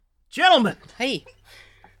Gentlemen. Hey.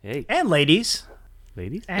 Hey. And ladies.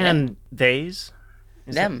 Ladies? And theys.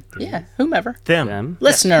 Them. Yeah. Whomever. Them.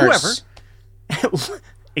 Listeners. Yeah, whoever.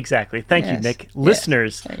 Exactly. Thank you, Nick. Yeah.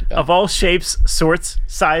 Listeners of all shapes, sorts,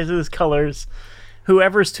 sizes, colors,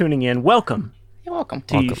 whoever's tuning in, welcome. You're welcome.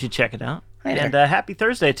 You should check it out. Hi and there. happy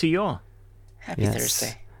Thursday to you all. Happy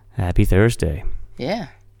Thursday. Happy Thursday. Yeah.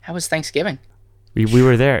 How was Thanksgiving? We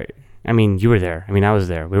were there. I mean, you were there. I mean, I was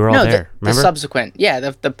there. We were all there. The Remember? subsequent. Yeah,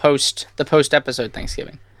 the post episode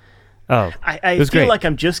Thanksgiving. Oh, I was feel great. like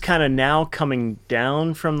I'm just kind of now coming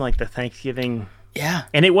down from like the Thanksgiving. Yeah.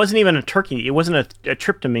 And it wasn't even a turkey. It wasn't a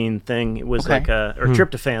tryptamine thing. It was like a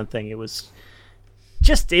tryptophan thing. It was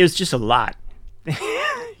just a lot.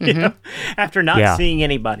 You know, after not seeing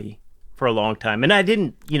anybody for a long time. And I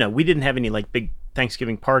didn't, we didn't have any like big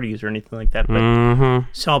Thanksgiving parties or anything like that, but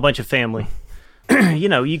saw a bunch of family.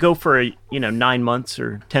 You go for 9 months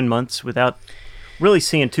or 10 months without really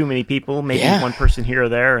seeing too many people, maybe one person here or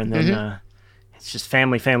there, and then it's just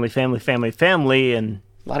family, and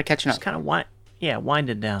a lot of catching up. just kind of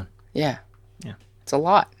winding down. Yeah. Yeah. It's a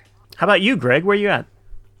lot. How about you, Greg? Where you at?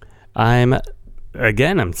 I'm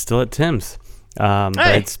still at Tim's. But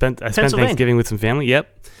I spent Thanksgiving with some family.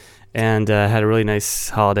 Yep. And had a really nice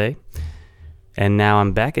holiday. And now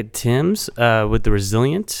I'm back at Tim's with the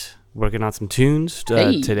Resilient, working on some tunes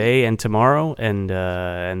today and tomorrow, and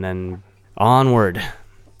then onward.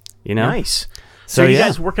 Nice. So you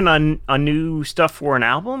guys working on new stuff for an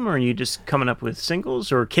album, or are you just coming up with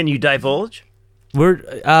singles, or can you divulge? We're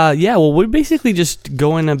we're basically just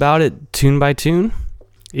going about it tune by tune.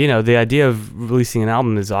 The idea of releasing an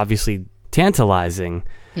album is obviously tantalizing,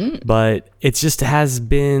 but it just has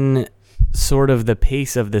been sort of the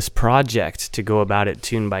pace of this project to go about it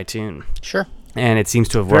tune by tune. Sure. And it seems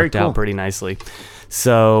to have worked out pretty nicely.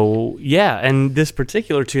 So, and this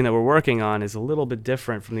particular tune that we're working on is a little bit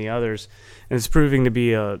different from the others, and it's proving to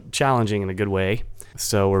be challenging in a good way.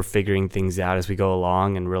 So we're figuring things out as we go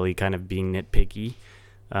along and really kind of being nitpicky.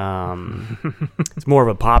 It's more of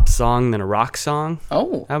a pop song than a rock song.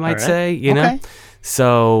 Oh, I might say, know.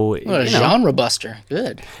 So what a genre buster.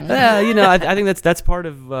 Good. I think that's part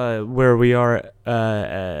of where we are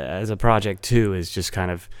as a project too, is just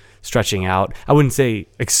kind of stretching out. I wouldn't say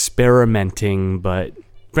experimenting, but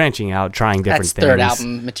branching out, trying different things. That's third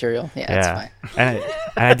album material. Yeah, that's fine. And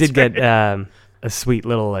I did get a sweet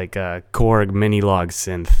little like Korg mini log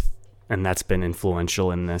synth, and that's been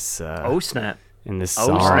influential in this. Snap! In this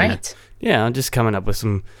song. Right. Yeah, I'm just coming up with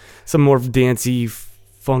some more dancey,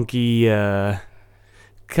 funky,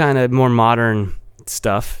 kind of more modern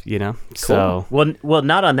stuff, Cool. So well,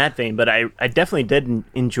 not on that vein, but I definitely did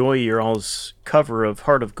enjoy your all's cover of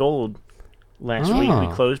Heart of Gold last week. We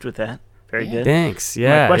closed with that. Very good. Thanks.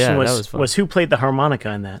 Yeah. My question was who played the harmonica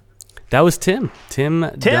in that? That was Tim. Tim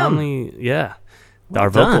Donnelly. Yeah, our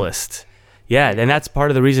vocalist. Yeah, and that's part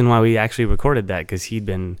of the reason why we actually recorded that, because he'd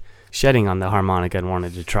been shedding on the harmonica and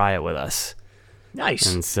wanted to try it with us. Nice.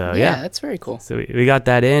 And so that's very cool. So we got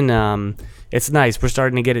that in. It's nice. We're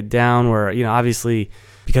starting to get it down where, obviously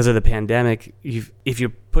because of the pandemic, if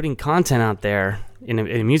you're putting content out there in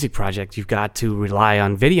a music project, you've got to rely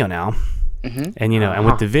on video now. And and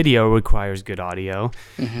with the video requires good audio,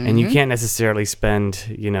 and you can't necessarily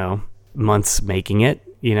spend months making it.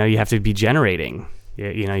 You have to be generating.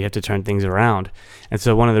 You have to turn things around. And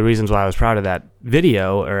so one of the reasons why I was proud of that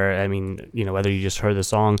video, or whether you just heard the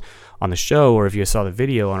song on the show or if you saw the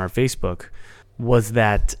video on our Facebook, was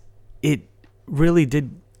that it really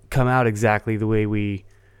did come out exactly the way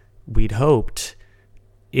we'd hoped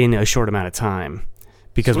in a short amount of time,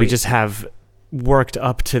 because we just have worked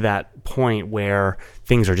up to that point where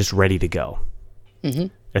things are just ready to go.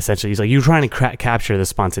 Essentially, it's like you're trying to capture the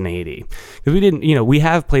spontaneity, because we didn't, we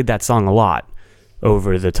have played that song a lot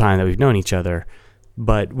over the time that we've known each other,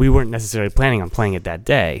 but we weren't necessarily planning on playing it that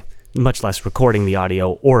day, much less recording the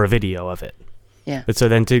audio or a video of it. Yeah. But so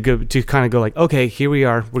then to kind of go like, okay, here we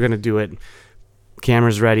are, we're going to do it.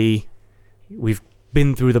 Camera's ready. We've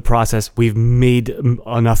been through the process. We've made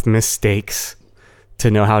enough mistakes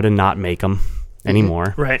to know how to not make them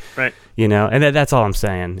anymore. Right. And that's all I'm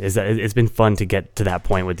saying, is that it's been fun to get to that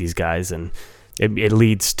point with these guys, and it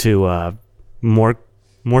leads to more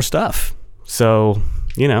stuff. So,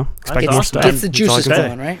 expect more stuff. Gets the juices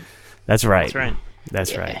going, right? That's right.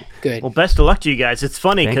 That's right. Good. Well, best of luck to you guys. It's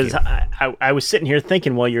funny because I was sitting here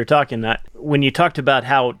thinking while you were talking that when you talked about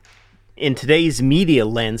how in today's media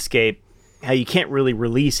landscape, how you can't really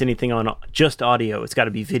release anything on just audio. It's got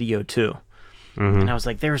to be video too. And I was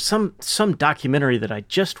like, there was some documentary that I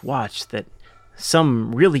just watched that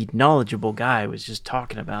some really knowledgeable guy was just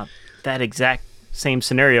talking about that exact same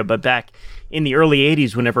scenario, but back in the early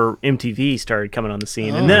 80s whenever MTV started coming on the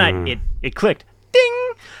scene. And then it clicked.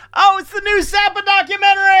 Ding! Oh, it's the new Zappa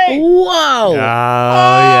documentary! Whoa!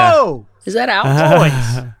 Oh! Is that out?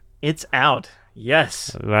 Boys, it's out.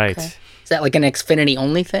 Yes. Right. Okay. Is that like an Xfinity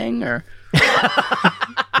only thing, or?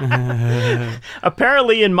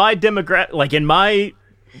 Apparently in my in my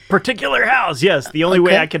particular house, yes, the only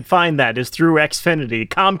way I could find that is through Xfinity.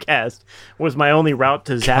 Comcast was my only route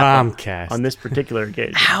to Zappa on this particular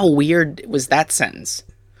occasion. How weird was that sentence?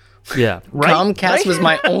 Yeah. Right? Comcast was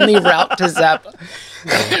my only route to Zappa.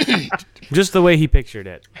 Just the way he pictured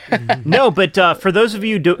it. No, but for those of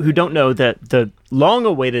you who don't know, that the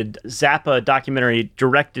long-awaited Zappa documentary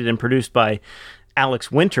directed and produced by Alex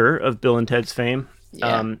Winter of Bill and Ted's fame,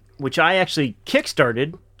 which I actually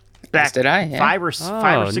kickstarted back 5 or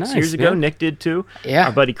 6 years ago. Nick did too. Yeah.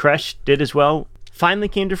 Our buddy Kresh did as well. Finally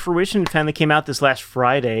came to fruition. Finally came out this last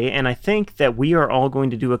Friday, and I think that we are all going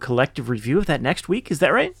to do a collective review of that next week. Is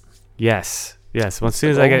that right? Yes. Well, as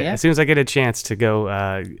soon as I get a chance to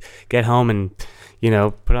go get home and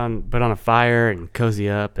put on a fire and cozy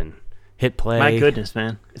up and hit play. My goodness,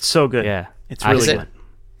 man, it's so good. Yeah, it's really good.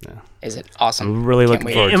 Is it awesome? I'm really looking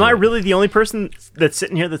forward to it. Am I really the only person that's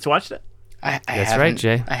sitting here that's watched it? That's right,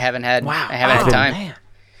 Jay. I haven't had time. Man.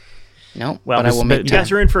 No, well, but I will make you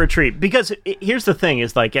guys are in for a treat, because here's the thing: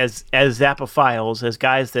 is like as Zappophiles, as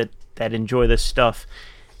guys that enjoy this stuff,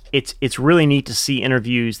 it's really neat to see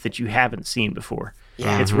interviews that you haven't seen before.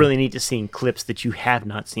 Yeah. It's really neat to see clips that you have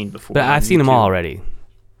not seen before. But I've seen them all already.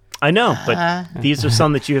 I know, but these are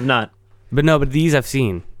some that you have not. But these I've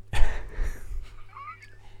seen.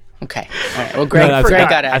 Okay. All right. Well, Greg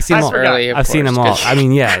got access. I've seen them all. Early, I've seen them all. I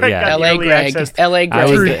mean, yeah. LA Greg has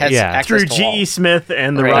access through to G.E. Smith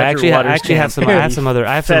and the Roger Waters. I actually have some. I have some other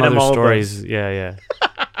stories. Yeah.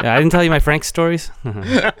 I didn't tell you my Frank stories.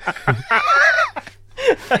 You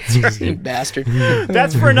bastard.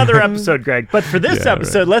 That's for another episode, Greg. But for this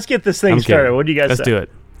episode, let's get this thing started. What do you guys say? Let's do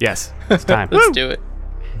it. Yes, it's time. Let's do it.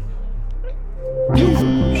 You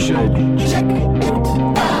should check it out.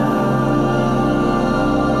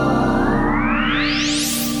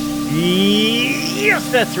 Yes,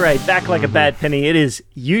 that's right. Back like a bad penny. It is.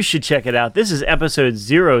 You should check it out. This is episode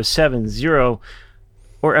 070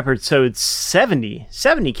 or episode 70.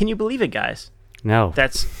 70. Can you believe it, guys? No.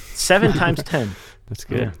 That's 7 times 10. That's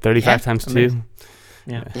good. Yeah. 35 times 2.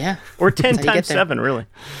 Yeah. Or 10 times 7, really.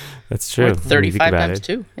 That's true. Or 35 times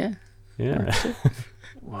 2. Yeah.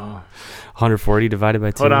 Wow. 140 divided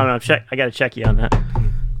by 2. Hold on. I got to check you on that.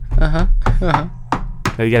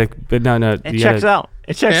 You gotta, but no. It checks out.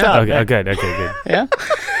 It checks out. Okay, good. Yeah.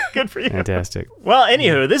 Good for you. Fantastic. Well,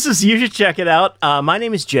 anywho, this is You Should Check It Out. My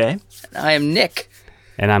name is Jay. I am Nick.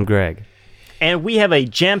 And I'm Greg. And we have a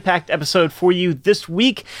jam-packed episode for you this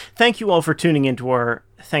week. Thank you all for tuning into our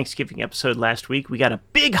Thanksgiving episode last week. We got a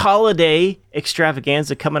big holiday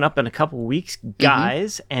extravaganza coming up in a couple weeks,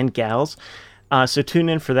 guys and gals. So tune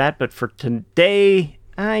in for that. But for today,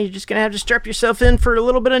 you're just going to have to strap yourself in for a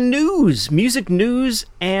little bit of news, music news,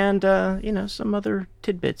 and, some other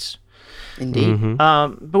tidbits. Indeed.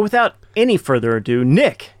 But without any further ado,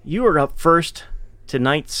 Nick, you are up first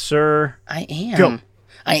tonight, sir. I am. Go.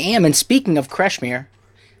 I am. And speaking of Kreshmir,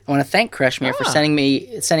 I want to thank Kreshmir for sending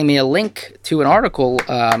me a link to an article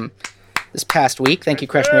this past week. Thank you,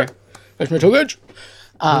 Kreshmir. Kreshmir Togic.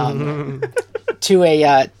 To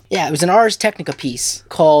it was an Ars Technica piece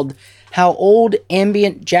called "How Old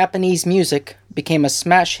Ambient Japanese Music Became a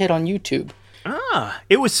Smash Hit on YouTube."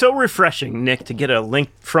 It was so refreshing, Nick, to get a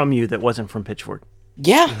link from you that wasn't from Pitchfork.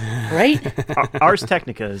 Yeah, right? Ars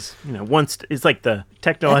Technica is, it's like the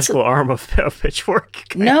technological arm of Pitchfork.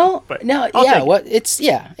 Sure. It's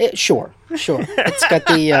got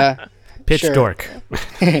the Pitch dork.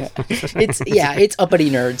 It's uppity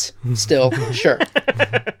nerds still, sure.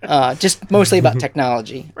 Just mostly about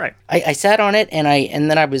technology. Right. I sat on it and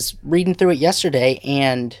then I was reading through it yesterday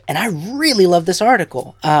and I really love this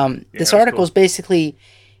article. This article is basically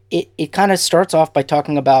it kind of starts off by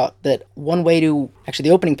talking about that one way to actually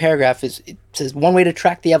the opening paragraph says one way to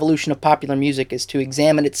track the evolution of popular music is to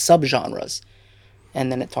examine its subgenres.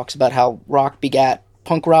 And then it talks about how rock begat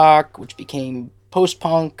punk rock, which became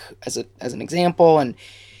post-punk as an example, and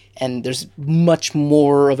there's much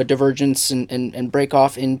more of a divergence and break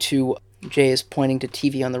off into Jay is pointing to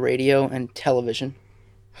TV on the radio and television.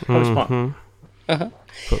 Post-punk.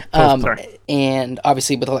 And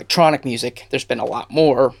obviously with electronic music, there's been a lot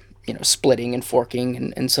more, splitting and forking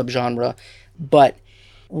and subgenre. But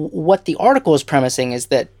what the article is premising is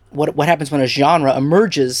that what happens when a genre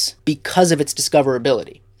emerges because of its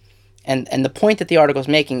discoverability. And the point that the article is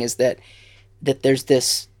making is that there's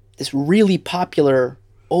this really popular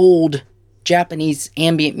old Japanese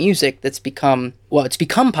ambient music that's become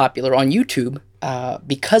popular on YouTube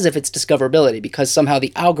because of its discoverability, because somehow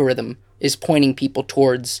the algorithm is pointing people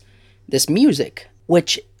towards this music,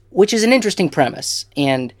 which is an interesting premise.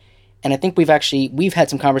 And I think we've had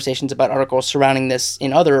some conversations about articles surrounding this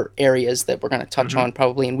in other areas that we're going to touch on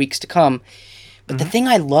probably in weeks to come. But the thing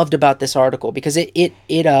I loved about this article, because and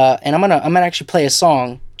I'm gonna actually play a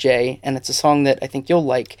song, Jay, and it's a song that I think you'll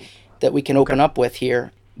like, that we can open up with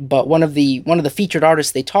here. But one of the featured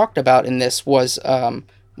artists they talked about in this was a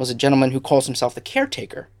gentleman who calls himself the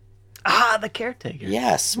Caretaker. Ah, the Caretaker.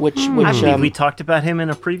 Yes, which I believe we talked about him in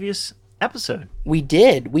a previous episode. We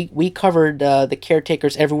did. We covered the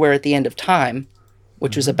Caretakers Everywhere at the End of Time,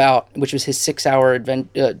 which was his 6-hour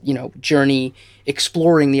journey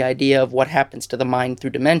exploring the idea of what happens to the mind through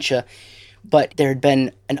dementia. But there had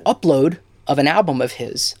been an upload of an album of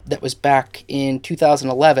his that was back in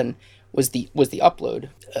 2011. Was the upload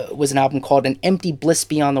was an album called An Empty Bliss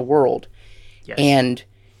Beyond the World. Yes. And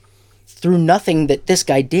through nothing that this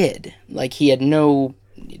guy did, like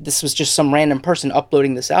this was just some random person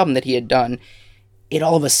uploading this album that he had done, it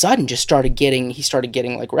all of a sudden just started getting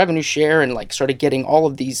like revenue share and like started getting all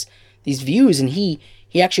of these views, and he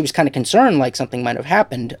actually was kind of concerned like something might have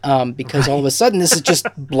happened because all of a sudden this is just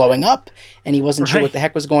blowing up, and he wasn't sure what the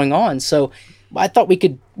heck was going on. So I thought we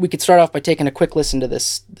could start off by taking a quick listen to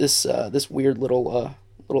this weird little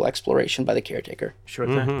exploration by the Caretaker. Sure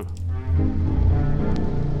thing.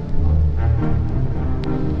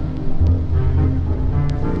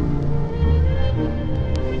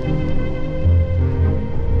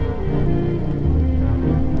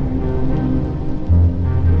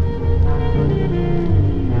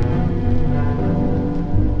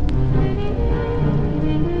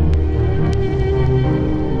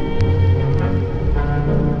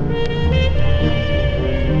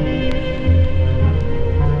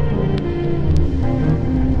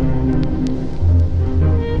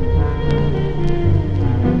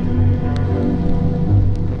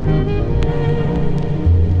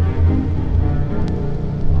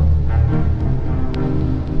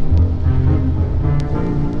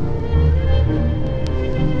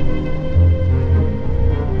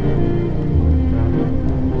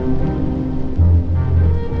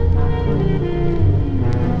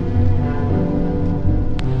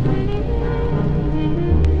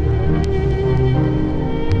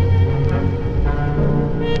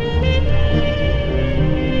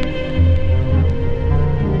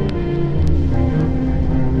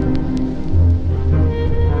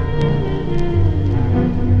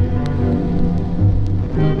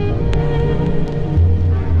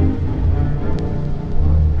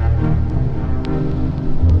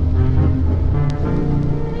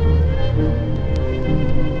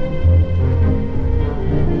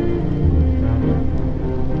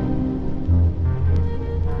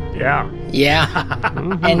 Yeah.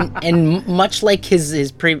 and much like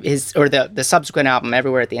his or the subsequent album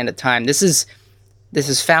Everywhere at the End of Time, this is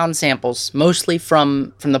found samples mostly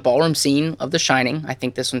from the ballroom scene of The Shining. I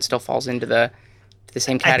think this one still falls into the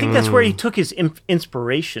same category. I think that's where he took his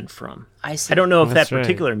inspiration from. I see. I don't know if that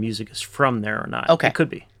particular music is from there or not. Okay. It could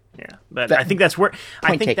be. Yeah. But I think that's where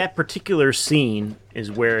that particular scene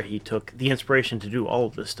is where he took the inspiration to do all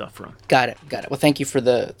of this stuff from. Got it. Well, thank you for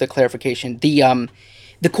the clarification.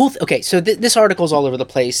 The cool so this article is all over the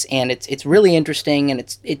place, and it's really interesting,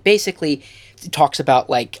 and it basically talks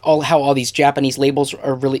about like how all these Japanese labels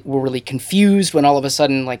were really confused when all of a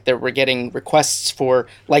sudden like they were getting requests for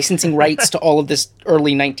licensing rights to all of this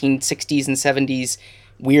early 1960s and 70s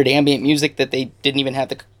weird ambient music that they didn't even have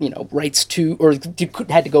the rights to, or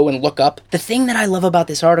had to go and look up. The thing that I love about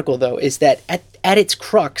this article though is that at its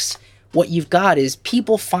crux, what you've got is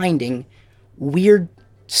people finding weird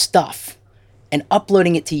stuff and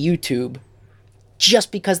uploading it to YouTube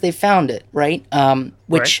just because they found it, right?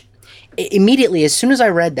 Which immediately, as soon as I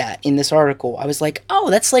read that in this article, I was like, oh,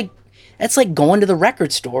 that's like going to the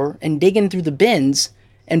record store and digging through the bins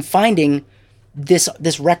and finding this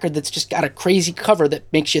record that's just got a crazy cover that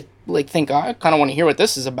makes you like think, oh, I kind of want to hear what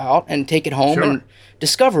this is about, and take it home and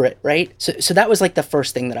discover it, right? So that was like the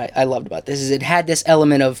first thing that I loved about this, is it had this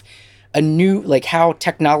element of a new, like how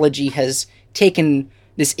technology has taken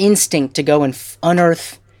this instinct to go and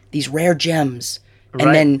unearth these rare gems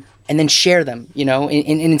and then share them, and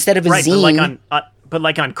instead of a zine, but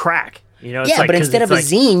like on crack, it's but instead of a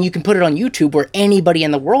zine, you can put it on YouTube where anybody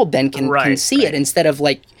in the world then can see it, instead of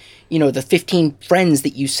like, the 15 friends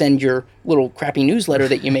that you send your little crappy newsletter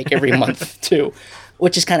that you make every month to,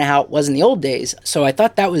 which is kind of how it was in the old days. So I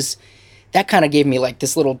thought that kind of gave me like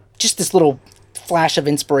this little flash of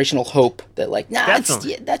inspirational hope that like, that's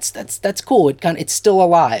cool. It's still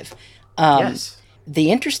alive. Yes.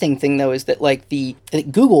 The interesting thing though is that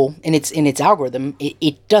that Google in its algorithm,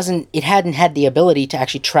 it hadn't had the ability to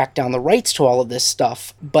actually track down the rights to all of this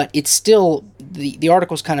stuff, but it's still the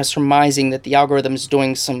article's kind of surmising that the algorithm is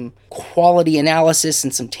doing some quality analysis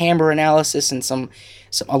and some timbre analysis and some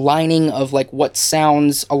aligning of what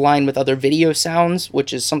sounds align with other video sounds,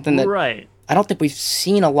 which is something that I don't think we've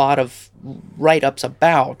seen a lot of write-ups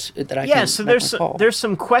about that I can so recall. there's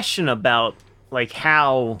some question about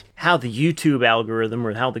how the YouTube algorithm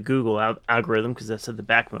or how the Google algorithm, because that's at the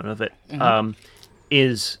backbone of it,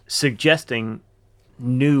 is suggesting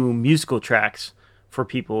new musical tracks for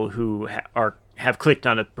people who have clicked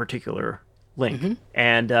on a particular link.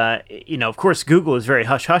 And of course, Google is very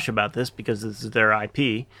hush hush about this because this is their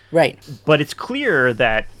IP. Right. But it's clear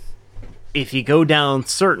that if you go down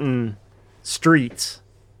certain streets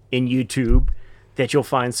in YouTube, that you'll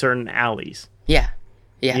find certain alleys. Yeah.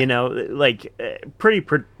 Yeah. Not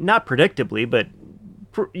predictably, but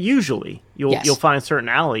usually you'll find certain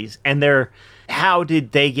alleys, and how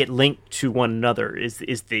did they get linked to one another is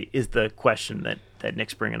the question that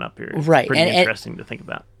Nick's bringing up here. It's right. pretty interesting to think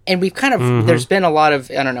about. And we've kind of there's been a lot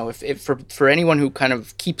of, I don't know if for anyone who kind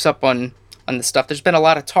of keeps up on the stuff, there's been a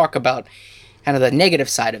lot of talk about kind of the negative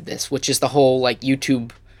side of this, which is the whole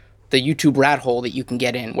YouTube rat hole that you can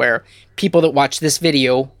get in, where people that watch this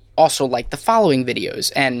video also like the following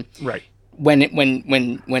videos, and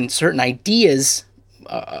when certain ideas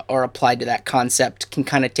are applied to that concept, can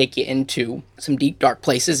kind of take you into some deep dark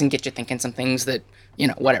places and get you thinking some things that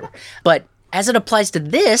whatever. But as it applies to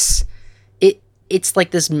this, it's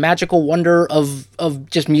like this magical wonder of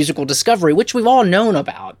just musical discovery, which we've all known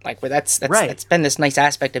about, where that's been this nice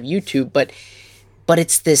aspect of YouTube, but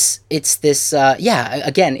it's this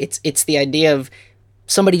again it's the idea of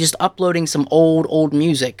somebody just uploading some old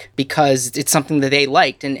music because it's something that they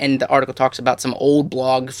liked, and the article talks about some old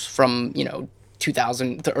blogs from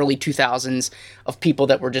 2000, the early 2000s, of people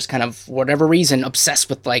that were just kind of, for whatever reason, obsessed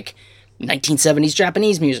with 1970s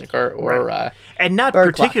Japanese music or and not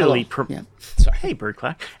particularly hey, bird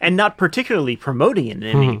clack, and not particularly promoting it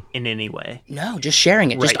in any way. No, just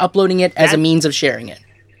sharing it, just uploading it as a means of sharing it.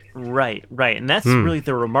 Right, and that's really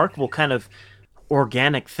the remarkable kind of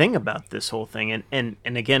organic thing about this whole thing, and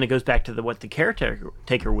again, it goes back to what the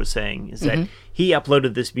caretaker was saying, is that he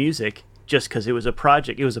uploaded this music just because it was a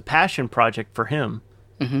project, it was a passion project for him.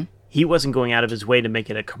 He wasn't going out of his way to make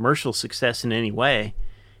it a commercial success in any way.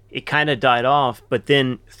 It kind of died off, but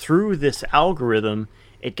then through this algorithm,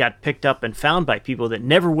 it got picked up and found by people that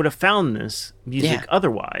never would have found this music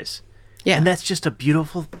otherwise. And that's just a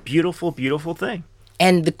beautiful, beautiful, beautiful thing.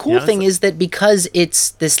 And the cool thing is that because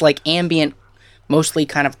it's this ambient, mostly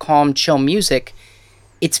kind of calm, chill music,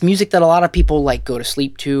 it's music that a lot of people go to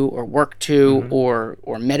sleep to, or work to, or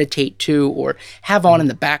meditate to, or have on in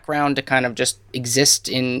the background to kind of just exist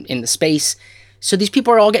in the space. So these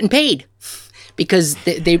people are all getting paid because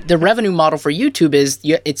the revenue model for YouTube is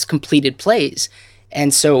it's completed plays.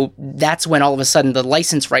 And so that's when all of a sudden the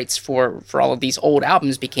license rights for all of these old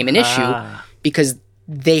albums became an issue, because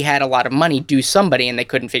they had a lot of money due somebody, and they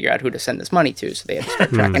couldn't figure out who to send this money to, so they had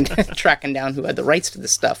to start tracking down who had the rights to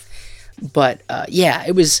this stuff. But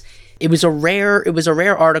it was a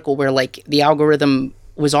rare article where the algorithm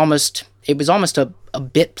was almost a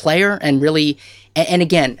bit player, and really, and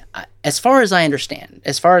again, as far as I understand,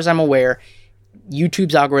 as far as I'm aware,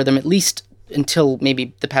 YouTube's algorithm, at least until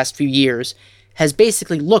maybe the past few years, has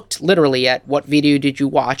basically looked literally at what video did you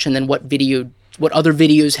watch, and then what other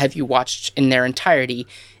videos have you watched in their entirety,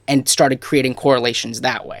 and started creating correlations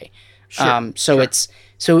that way.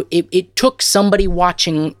 It took somebody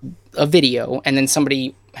watching a video, and then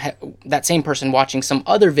that same person watching some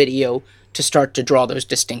other video, to start to draw those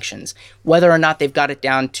distinctions. Whether or not they've got it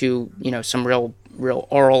down to some real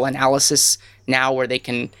oral analysis now, where they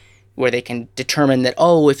can determine that,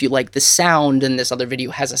 if you like the sound and this other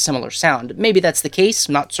video has a similar sound, maybe that's the case.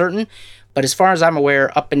 I'm not certain. But as far as I'm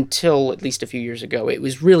aware, up until at least a few years ago, it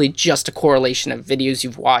was really just a correlation of videos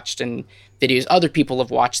you've watched and videos other people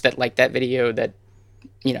have watched that like that video, that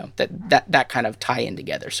that kind of tie in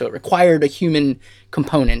together. So it required a human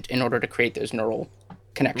component in order to create those neural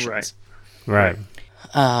connections. Right.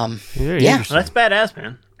 Well, that's badass,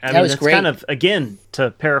 man. I mean, was that's great. kind of, again,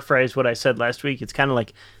 to paraphrase what I said last week, it's kind of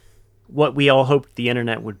like what we all hoped the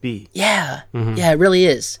internet would be. Yeah. Yeah, it really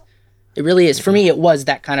is. It really is. For me, it was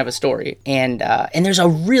that kind of a story. And there's a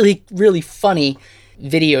really, really funny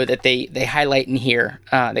video that they highlight in here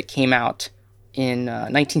that came out in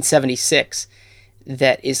 1976.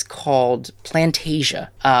 that is called Plantasia,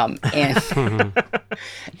 and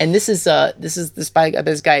and this is by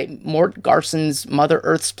this guy Mort Garson's Mother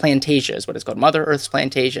Earth's Plantasia is what it's called, Mother Earth's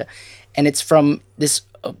Plantasia, and it's from this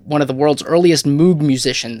one of the world's earliest Moog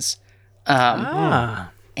musicians, and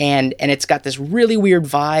it's got this really weird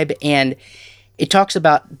vibe, and it talks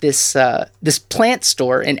about this this plant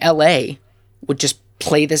store in L.A. would just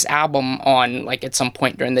play this album on like at some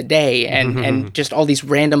point during the day, and just all these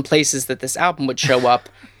random places that this album would show up,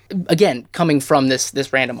 again coming from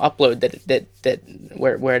this random upload that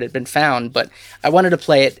where it had been found. But I wanted to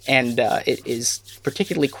play it, and it is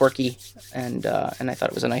particularly quirky, and I thought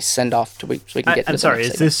it was a nice send off so we can get to I'm the sorry,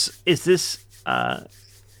 next is this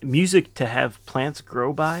music to have plants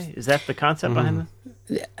grow by? Is that the concept behind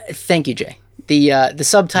this? Thank you, Jay. The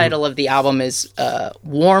subtitle of the album is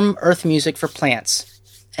Warm Earth Music for Plants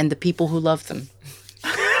and the People Who Love Them.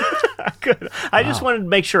 Good. I just wanted to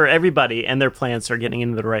make sure everybody and their plants are getting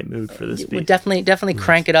into the right mood for this beat. Would definitely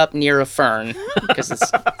crank it up near a fern, because it's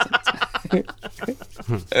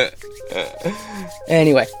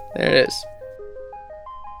anyway, there it is.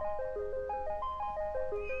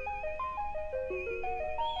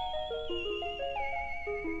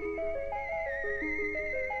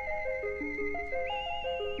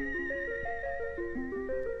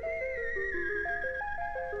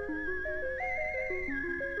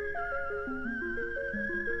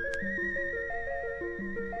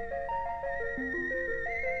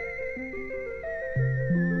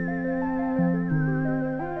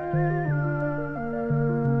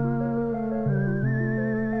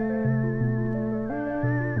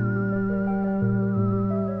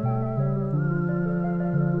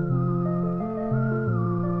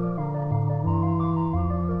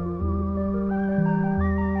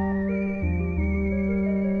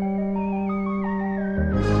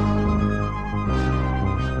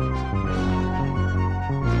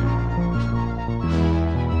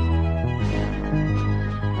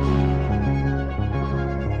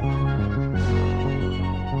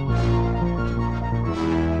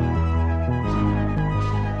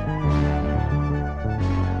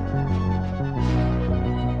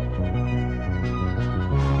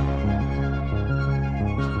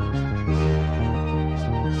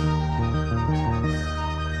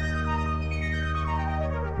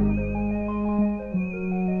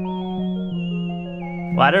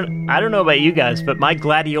 Well, I don't know about you guys, but my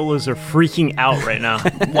gladiolas are freaking out right now.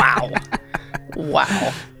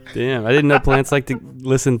 Wow. Damn, I didn't know plants like to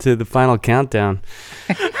listen to the final countdown.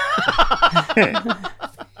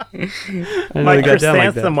 My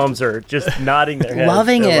chrysanthemums are just nodding their heads.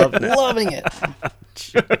 Loving it.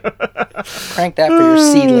 Crank that for your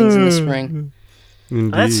seedlings in the spring.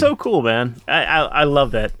 Indeed. That's so cool, man. I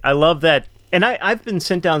love that. I love that. And I've been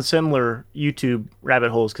sent down similar YouTube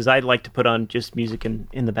rabbit holes because I like to put on just music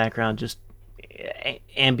in the background, just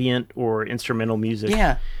ambient or instrumental music.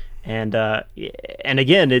 Yeah. And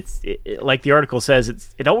again, it's like the article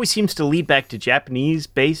says, it always seems to lead back to Japanese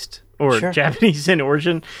based or Sure. Japanese in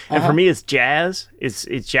origin. And for me, it's jazz. It's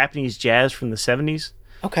Japanese jazz from the 70s.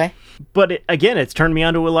 Okay. But it's turned me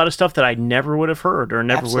on to a lot of stuff that I never would have heard or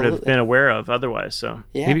never would have Absolutely. been aware of otherwise. So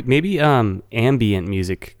Yeah. Maybe ambient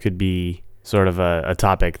music could be sort of a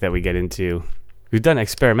topic that we get into. We've done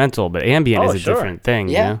experimental, but ambient is a different thing.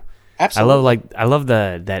 Yeah. You know? Absolutely. I love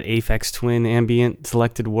that Aphex Twin ambient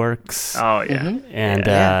selected works. oh yeah. Mm-hmm. And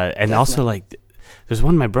Yeah, and also like there's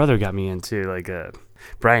one my brother got me into, like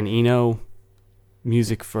Brian Eno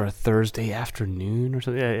music for a Thursday afternoon or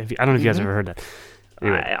something. I don't know if you guys ever heard that.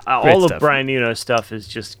 Anyway, All of stuff. Brian Eno stuff is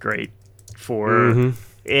just great for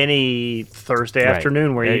any Thursday Right.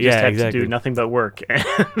 afternoon where you just have to do nothing but work. I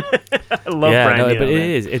love Brian Eno. But man. it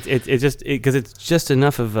is. It's just because it's just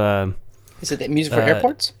enough of. Is it the music for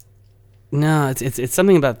airports? No, it's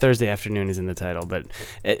something about Thursday afternoon is in the title, but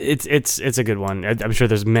it's a good one. I'm sure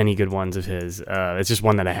there's many good ones of his. It's just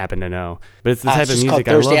one that I happen to know. But it's the type of It's just music called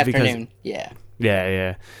I Thursday love afternoon. because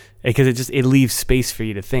yeah, because it leaves space for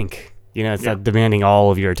you to think. You know, it's not demanding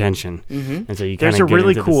all of your attention, and so you kind of There's a really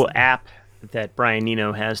into cool this. app that Brian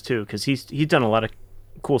Eno has too, because he's done a lot of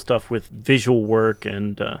cool stuff with visual work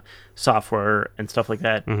and software and stuff like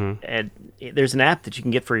that. And there's an app that you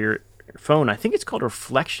can get for your phone. I think it's called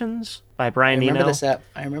Reflections by Brian Eno.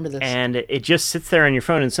 I remember this. And it just sits there on your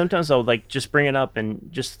phone. And sometimes I'll like just bring it up and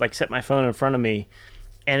just like set my phone in front of me,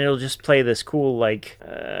 and it'll just play this cool like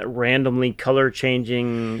randomly color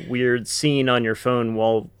changing weird scene on your phone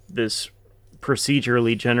while this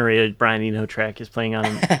procedurally generated Brian Eno track is playing on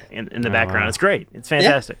in the background. It's great. It's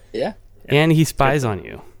fantastic. Yeah. And he spies on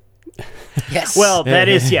you. Yes. Well, that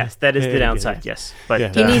is the downside. Yes, but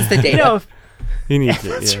Yeah. he needs the data. you know, He needs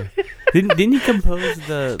it. Yeah. Didn't he compose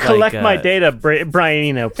the Collect my data, Brian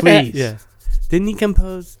Eno, please. Yeah. Didn't he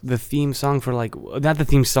compose the theme song for like not the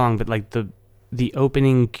theme song, but like the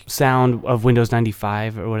opening sound of Windows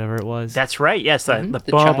 95 or whatever it was? That's right. Yes, the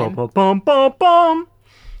the bum, chime. bum, bum, bum, bum.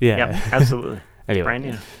 Yeah. Yep, absolutely. Anyway. Brian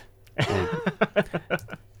Eno.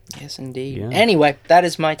 Yes, indeed. Yeah. Anyway, that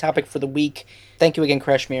is my topic for the week. Thank you again,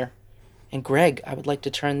 Kreshmir. And Greg, I would like to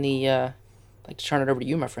turn it over to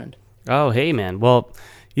you, my friend. Oh, hey, man. Well,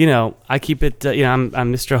 I keep it. I'm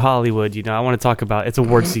Mr. Hollywood. I want to talk about. It's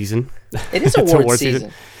award season. It is It's award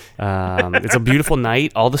season. It's a beautiful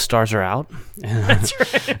night. All the stars are out. That's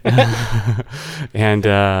right. And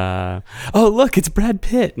oh, look, it's Brad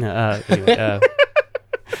Pitt. Anyway,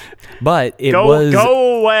 but it was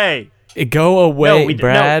go away. Go away, No,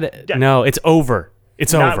 Brad. No, it's over.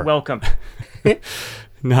 It's Not over. welcome.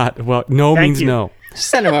 Not well. No Thank means you. no. Just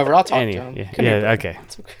send him over. I'll talk to Anyway, him. yeah, Come here, bud. okay.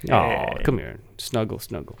 It's okay. Oh, come here, snuggle.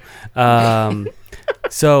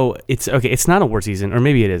 So it's okay. It's not award season, or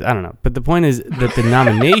maybe it is. I don't know. But the point is that the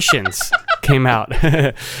nominations came out.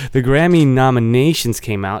 The Grammy nominations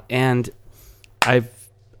came out, and I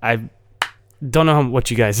don't know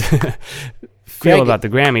what you guys feel Greg, about the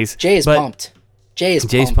Grammys. Jay is pumped. Jay's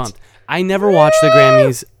pumped. I never watched the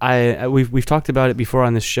Grammys. We've talked about it before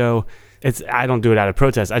on this show. I don't do it out of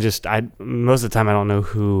protest. Most of the time I don't know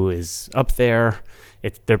who is up there.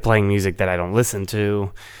 They're playing music that I don't listen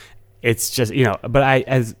to. It's just But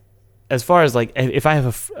as far as like if I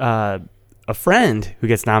have a friend who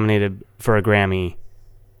gets nominated for a Grammy,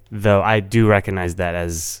 though, I do recognize that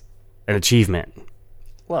as an achievement.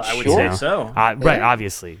 Well, I would Sure. say so. Right,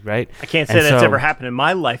 obviously, right. I can't say that's ever happened in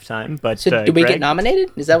my lifetime, but So did we Greg? get nominated?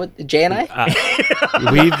 Is that what Jay and I?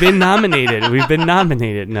 We've been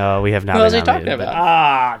nominated. No, we have not. Who else been are you talking nominated, about?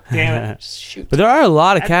 Ah, damn it. Shoot. But there are a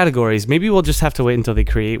lot of categories. Maybe we'll just have to wait until they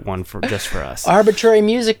create one just for us. Arbitrary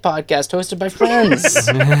music podcast hosted by friends.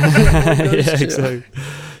 Yeah, exactly.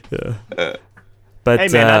 Yeah. But Hey,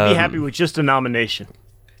 man, I'd be happy with just a nomination.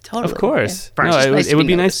 Totally. of course. Yeah. No, It's just nice it to would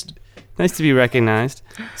be be nice to be recognized.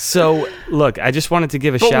 So, look, I just wanted to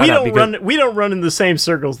give a But shout out because we don't run in the same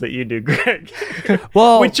circles that you do, Greg.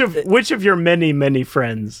 well, which of your many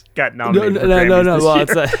friends got nominated? for no. Grammys this Well,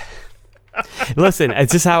 year? it's listen,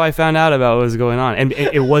 it's just how I found out about what was going on, and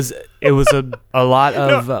it was a lot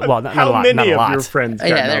of not How a lot, many not a of lot. your friends got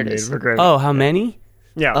Yeah, there it nominated is. for Grammys? Oh, how many?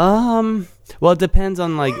 Yeah. Well, it depends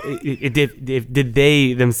on like did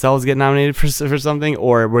they themselves get nominated for something,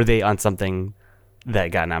 or were they on something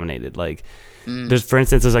that got nominated? Like, for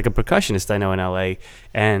instance, there's like a percussionist I know in LA,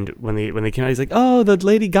 and when they came out, he's like, "Oh, the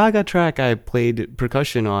Lady Gaga track I played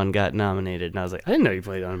percussion on got nominated," and I was like, "I didn't know you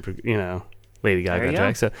played on Lady There Gaga you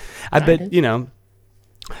track." go. So I bet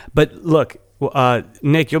But look,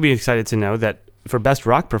 Nick, you'll be excited to know that for Best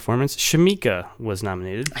Rock Performance, Shamika was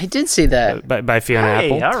nominated I did see that. by Fiona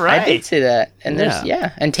Hey, Apple. all right. I did see that. And there's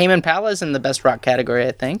Yeah. and Tame Impala's in the best rock category,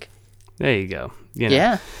 I think. There you go. You know.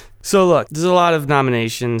 Yeah. So look, there's a lot of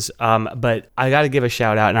nominations, but I got to give a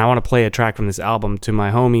shout out, and I want to play a track from this album to my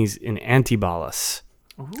homies in Antibalas,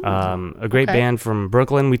 a great Okay. band from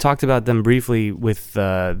Brooklyn. We talked about them briefly with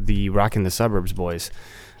the Rock in the Suburbs boys.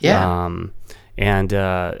 Yeah. And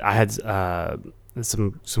I had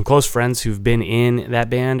some close friends who've been in that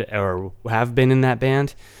band or have been in that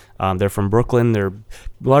band. They're from Brooklyn. They're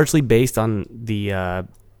largely based on the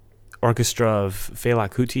orchestra of Fela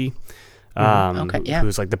Kuti. Okay, yeah.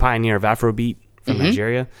 Who's like the pioneer of Afrobeat from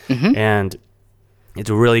Nigeria. And it's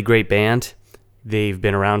a really great band. They've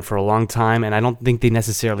been around for a long time, and I don't think they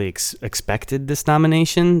necessarily expected this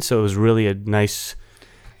nomination, so it was really a nice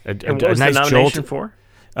And what was nice the nomination jolt. for?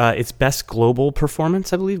 It's Best Global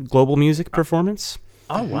Performance, I believe. Global Music Performance.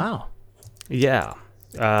 Oh, wow. Yeah.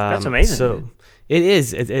 That's amazing. So it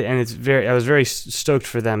is, and it's I was very stoked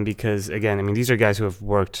for them because, again, I mean, these are guys who have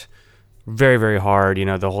worked very, very hard,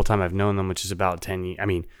 the whole time I've known them, which is about 10 years. I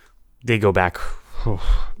mean, they go back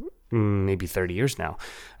maybe 30 years now.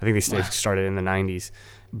 I think they started in the 90s.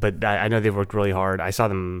 But I know they've worked really hard. I saw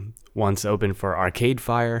them once open for Arcade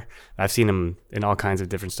Fire. I've seen them in all kinds of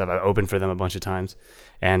different stuff. I've opened for them a bunch of times.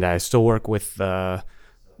 And I still work with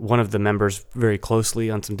one of the members very closely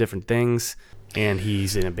on some different things. And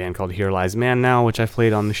he's in a band called Here Lies Man now, which I've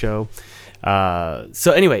played on the show.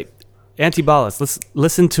 So anyway, Antibalas, let's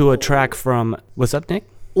listen to a track from... What's up, Nick?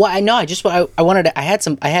 Well, I know.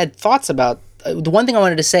 I had thoughts about the one thing I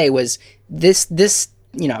wanted to say was this.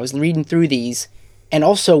 I was reading through these, and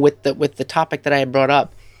also with the topic that I had brought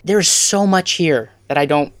up. There's so much here that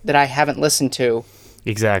I haven't listened to.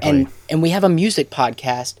 Exactly. And we have a music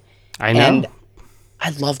podcast. I know. And I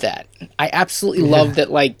love that. I absolutely love that.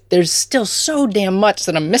 Like, there's still so damn much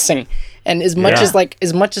that I'm missing, and as much as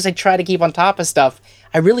I try to keep on top of stuff,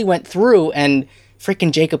 I really went through, and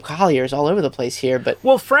freaking Jacob Collier is all over the place here. But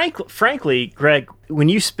well, frankly, Greg, when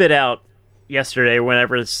you spit out yesterday or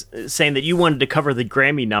whenever saying that you wanted to cover the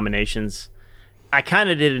Grammy nominations, I kind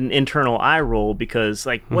of did an internal eye roll because,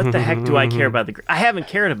 like, what the heck do I care about I haven't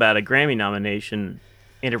cared about a Grammy nomination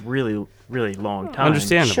in a really, really long time.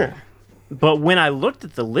 Understandable. sure. But when I looked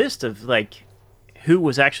at the list of, like, who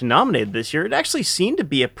was actually nominated this year, it actually seemed to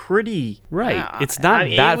be a pretty... Right. It's not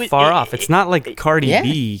far off. It's not like Cardi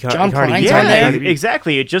B. John Cardi Prine's B. on there.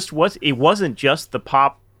 Exactly. It wasn't just the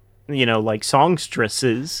pop, like,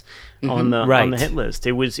 songstresses on the hit list.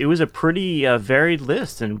 It was a pretty varied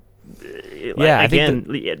list, and I again,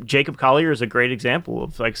 think Jacob Collier is a great example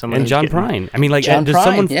of, like, someone and John Prine. I mean, like, John there's Prine,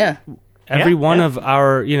 someone. yeah. Every one of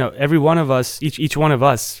our, every one of us, each one of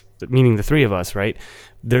us, meaning the three of us, right?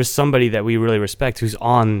 There's somebody that we really respect who's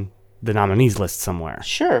on the nominees list somewhere.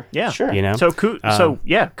 Sure. Yeah. Sure. You know. So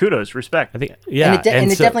kudos, respect. I think. Yeah.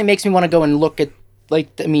 And it definitely makes me want to go and look at, like,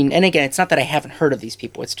 I mean, and again, it's not that I haven't heard of these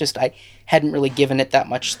people. It's just I hadn't really given it that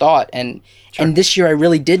much thought. And this year I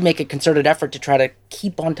really did make a concerted effort to try to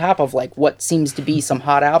keep on top of, like, what seems to be some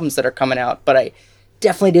hot albums that are coming out. But I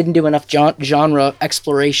definitely didn't do enough genre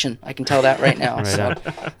exploration. I can tell that right now. Right so on.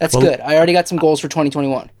 that's good. I already got some goals for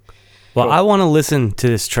 2021. Well, I want to listen to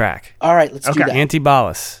this track. All right, let's do that.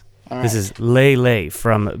 Antibalas. All This is Lay Lay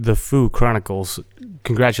from the Foo Chronicles.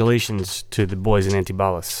 Congratulations to the boys in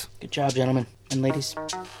Antibalas. Good job, gentlemen and ladies.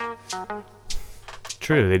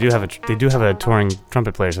 True, they do have a touring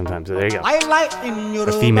trumpet player sometimes. So there you go.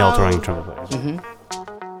 A female touring trumpet player. Mm-hmm.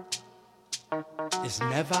 It's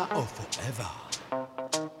never or forever.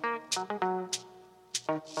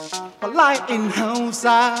 But light in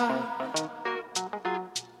Hausa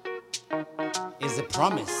is a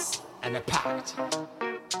promise and a pact.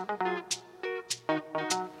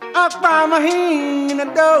 Akbamahin in the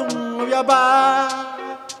dome of your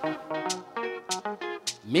bar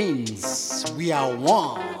means we are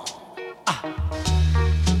one.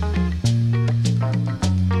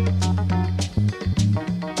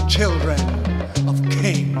 Children of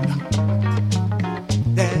King.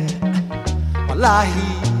 Yeah. Wallahi.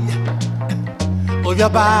 Oh, your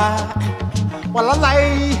bar.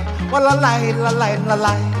 Walalai. Walalai. Lalai.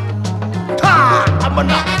 Lalai. Ha! I'm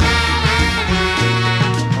enough.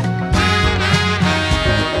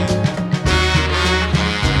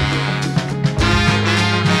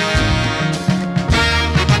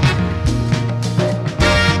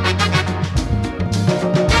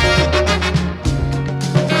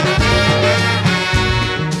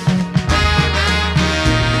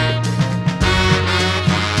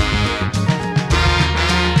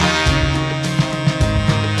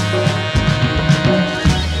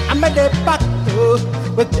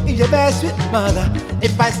 With your best sweet mother,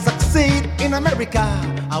 if I succeed in America,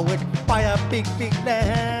 I would buy a big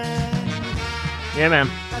land. Yeah, man.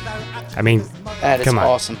 I mean, That is come on.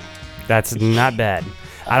 awesome. That's not bad.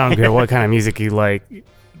 I don't care what kind of music you like. You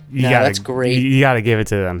gotta, that's great. You got to give it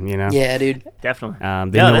to them, you know? Yeah, dude. Definitely.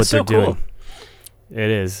 They know what they're doing. It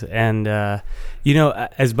is. And,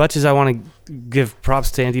 as much as I want to give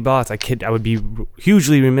props to Antibalas, I would be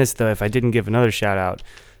hugely remiss, though, if I didn't give another shout out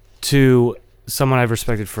to someone I've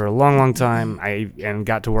respected for a long, long time. And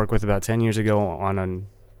got to work with about 10 years ago on a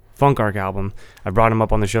Funk Arc album. I brought him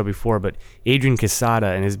up on the show before, but Adrian Quesada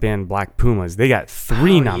and his band Black Pumas, they got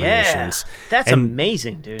 3 nominations. Yeah. That's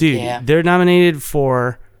amazing, dude. Dude, they're nominated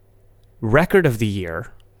for Record of the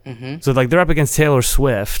Year. Mm-hmm. So, like, they're up against Taylor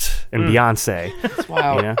Swift and Beyonce.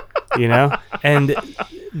 Wow. You know? And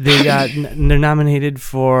they're nominated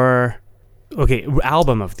for,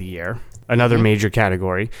 Album of the Year, another major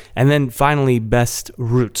category. And then finally, Best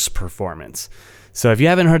Roots Performance. So if you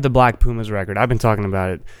haven't heard the Black Pumas record, I've been talking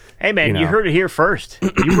about it. Hey, man, you heard it here first.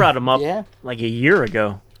 You brought him up like a year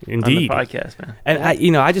ago. Indeed. On the podcast, man. And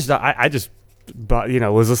I just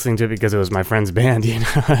was listening to it because it was my friend's band,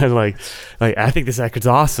 like I think this record's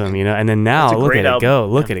awesome, and then now look at it go.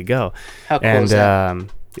 Look at it go. How cool is that?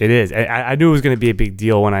 It is. I knew it was going to be a big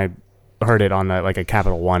deal when I heard it on a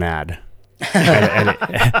Capital One ad. and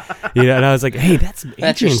I was like, "Hey, that's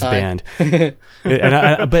Adrian's band." But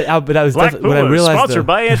I was Black when I realized sponsored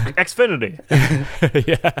by Xfinity.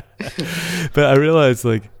 Yeah, but I realized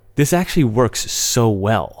this actually works so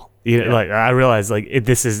well. I realized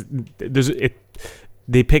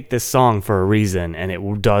they picked this song for a reason, and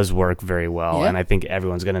it does work very well. Yeah. And I think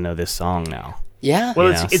everyone's gonna know this song now. Yeah.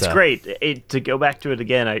 Well, it's great. To go back to it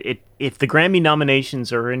again, if the Grammy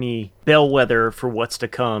nominations are any bellwether for what's to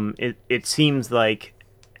come, it seems like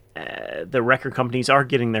the record companies are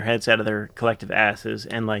getting their heads out of their collective asses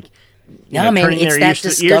and like. No, man, it's that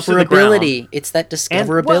discoverability. It's that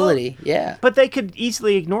discoverability. Yeah. But they could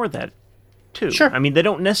easily ignore that too. Sure. I mean, they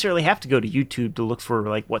don't necessarily have to go to YouTube to look for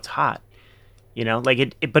like what's hot. You know,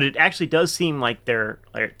 like but it actually does seem like they're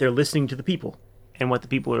listening to the people and what the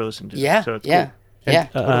people are listening to. Yeah. So it's yeah.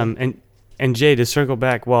 cool. Yeah. And Jay, to circle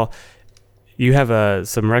back, well, you have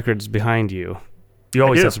some records behind you. You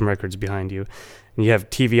always have some records behind you. And you have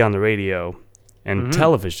TV on the radio and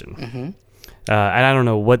television. Mm-hmm. And I don't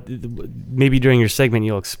know what. Maybe during your segment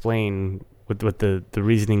you'll explain what the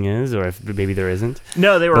reasoning is, or if maybe there isn't.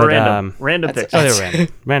 No, they were random picks. Oh, they were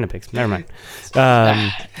random picks. Never mind.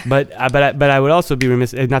 But I would also be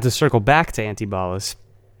remiss not to circle back to Antibalas,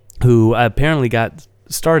 who apparently got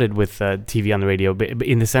started with TV on the radio, but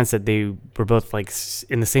in the sense that they were both like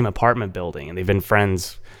in the same apartment building, and they've been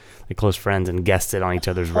friends, like close friends, and guested on each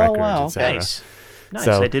other's records, wow, etc. Nice.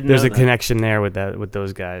 So I didn't there's know a that. connection there with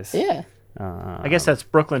those guys. Yeah. I guess that's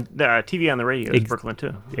Brooklyn. TV on the radio is Brooklyn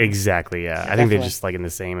too. Exactly, yeah. I think they're just like in the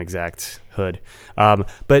same exact hood.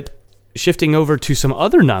 But shifting over to some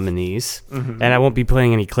other nominees, and I won't be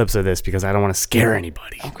playing any clips of this because I don't want to scare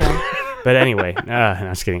anybody. Okay. But anyway, no,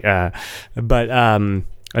 I'm just kidding. But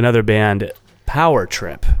another band, Power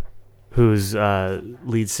Trip, whose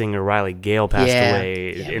lead singer Riley Gale passed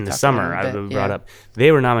away in the summer. I brought up.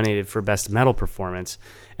 They were nominated for Best Metal Performance,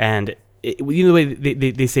 and you know the way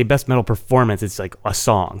they say Best Metal Performance, it's like a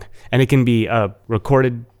song, and it can be a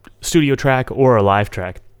recorded studio track or a live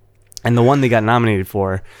track. And the one they got nominated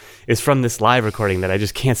for is from this live recording that I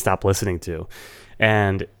just can't stop listening to.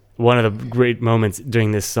 And one of the great moments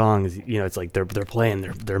during this song is, you know, it's like they're playing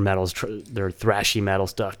their metals, their thrashy metal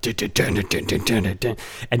stuff.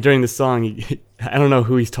 And during the song, I don't know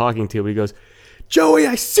who he's talking to, but he goes, "Joey,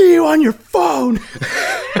 I see you on your phone."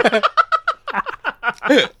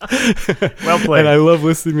 Well played. And I love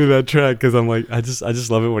listening to that track because I'm like, I just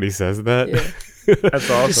love it when he says that. Yeah. That's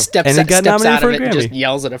awesome. Just steps And it got out nominated of for a it and Grammy. just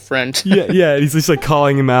yells at a friend. Yeah, he's just like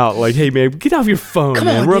calling him out, like, "Hey man, get off your phone, Come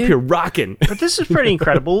man. on, We're up dude." here rocking." But this is pretty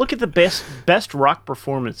incredible. Look at the best rock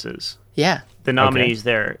performances. Yeah. The nominees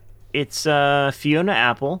there. It's Fiona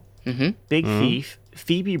Apple, Big Thief,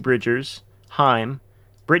 Phoebe Bridgers, Haim,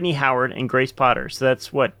 Brittany Howard, and Grace Potter. So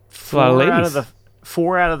that's what, a lot of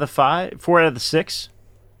four out of the 6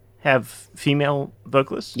 have female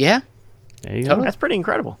vocalists. Yeah. There you go. That's pretty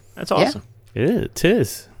incredible. That's awesome. It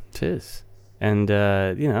is. And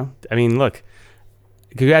you know, I mean, look,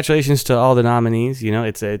 congratulations to all the nominees. You know,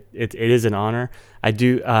 it is an honor.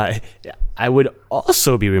 I would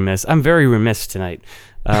also be remiss. I'm very remiss tonight.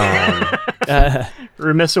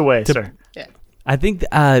 Remiss away, sir. Yeah. I think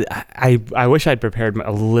I wish I'd prepared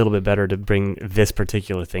a little bit better to bring this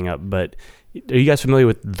particular thing up. But are you guys familiar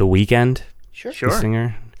with The Weeknd? Sure. The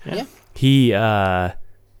singer. Yeah. He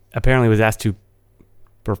apparently was asked to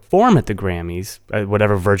perform at the Grammys,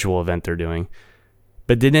 whatever virtual event they're doing,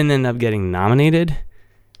 but didn't end up getting nominated,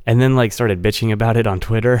 and then like started bitching about it on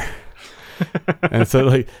Twitter. And so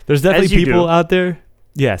like, there's definitely people out there.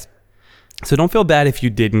 Yes. So don't feel bad if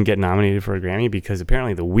you didn't get nominated for a Grammy, because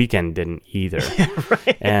apparently The Weeknd didn't either.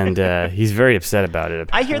 Right. And he's very upset about it.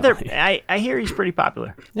 I Apparently. hear I hear he's pretty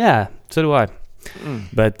popular. Yeah, so do I.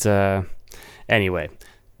 But anyway,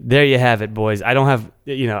 there you have it, boys. I don't have,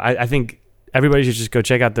 you know, I think everybody should just go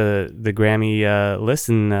check out the Grammy list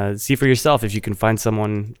and see for yourself if you can find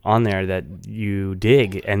someone on there that you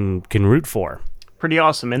dig and can root for. Pretty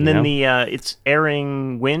awesome. And You then know? it's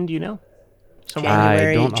airing when, do you know?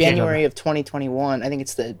 January of 2021. I think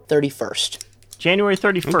it's the 31st. January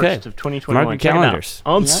 31st of 2021. Mark your Check it out. calendars.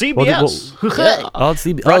 On Yeah. CBS. I'll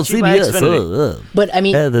Brought to you by Xfinity. But I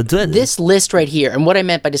mean, this list right here, and what I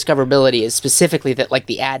meant by discoverability is specifically that like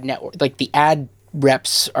the ad network, like the ad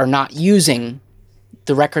reps are not using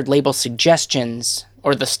the record label suggestions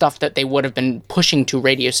or the stuff that they would have been pushing to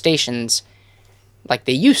radio stations like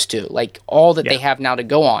they used to. Like all that they have now to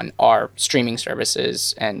go on are streaming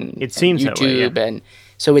services and It seems YouTube, that way, yeah. and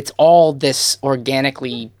so it's all this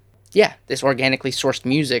organically sourced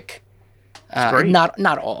music. great. Not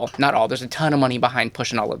all. There's a ton of money behind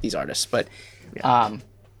pushing all of these artists, but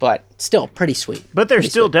still pretty sweet. But there's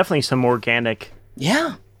still definitely some organic,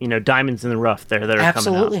 Yeah, diamonds in the rough there that are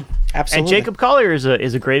absolutely, coming out. absolutely. And Jacob Collier is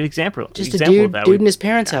a great example. just a example dude of that. in his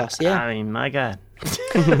parents' house. Yeah, I mean, my God.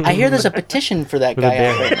 I hear there's a petition for that guy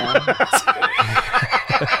out right now.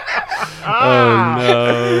 Oh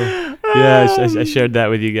no. Yeah, I shared that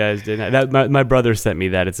with you guys, didn't I? My brother sent me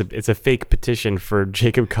that. It's a fake petition for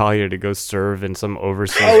Jacob Collier to go serve in some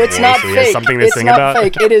overseas. Oh, it's not fake. Something to it's sing not about.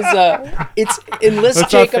 fake. It is. It's enlist It's not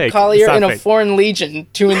Jacob fake. Collier It's not in a fake. foreign legion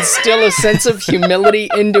to instill a sense of humility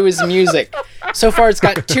into his music. So far, it's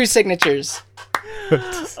got 2 signatures.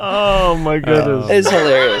 Oh my goodness. It's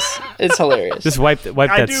hilarious. It's hilarious. Just wipe I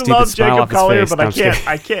that do stupid love smile Jacob off his Collier, face. but No, I I'm just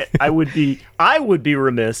can't. kidding. I would be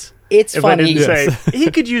remiss It's if funny. I didn't say he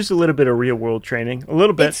could use a little bit of real world training. A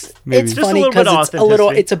little bit. It's Just a funny little bit because of it's a little.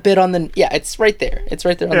 authenticity. It's a bit on the. Yeah, it's right there. It's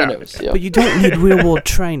right there on Yeah. the nose. Yeah. But you don't need real world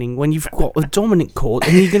training when you've got a dominant chord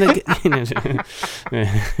and you're gonna get.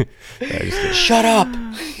 Shut up.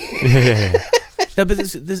 No, but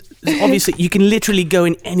this obviously you can literally go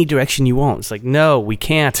in any direction you want. It's like, no, we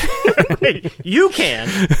can't. You can.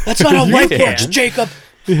 That's not how life can. works, Jacob.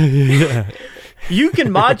 You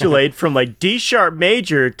can modulate from like D sharp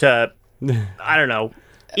major to I don't know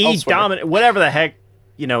E Elsewhere. dominant, whatever the heck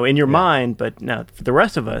in your mind. But no, for the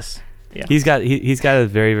rest of us, yeah, he's got a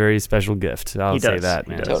very, very special gift. I'll say does. that, He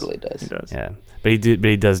man. does. Totally does. He does. Yeah, but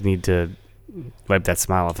he does need to wipe that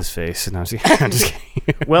smile off his face. And I'm just kidding.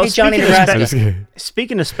 Well, Hey, Johnny speaking, of Nebraska.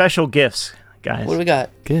 speaking of special gifts, guys, What do we got?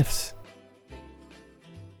 Gifts.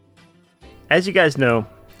 as you guys know,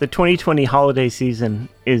 the 2020 holiday season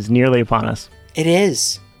is nearly upon us. It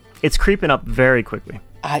is. It's creeping up very quickly.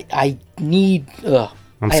 I need.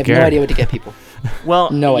 I'm I have scared. no idea what to get people.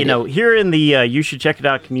 Well, No idea. here in the You Should Check It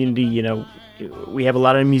Out community, we have a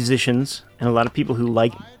lot of musicians and a lot of people who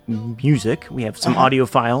like music. We have some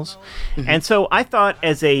audiophiles. And so I thought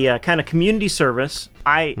as a kind of community service,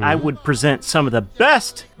 I would present some of the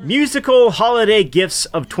best musical holiday gifts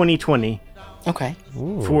of 2020 Okay.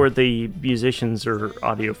 for the musicians or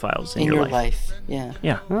audiophiles in, In your life. life. Yeah.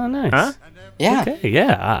 Yeah. Oh, nice. Huh? Yeah. Okay,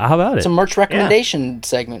 yeah. How about it? It's a merch recommendation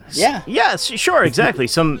segment. Yeah. Yes, sure, exactly.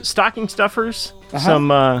 Some stocking stuffers, some,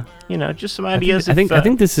 just some ideas. I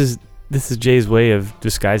think this is Jay's way of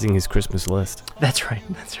disguising his Christmas list. That's right.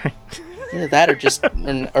 That's right. Either that or just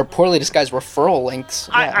or poorly disguised referral links.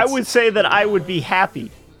 Yeah, I would say that I would be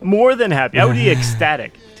happy, more than happy. I would be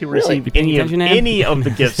ecstatic to receive You paying attention, Ann? any of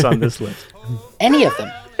the gifts on this list, any of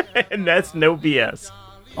them. and that's no BS.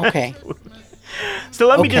 Okay. So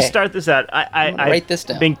let me just Okay. start this out. I'm gonna write this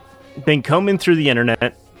down. Been combing through the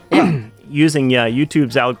internet, using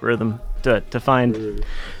YouTube's algorithm to find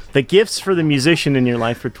the gifts for the musician in your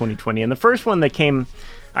life for 2020. And the first one that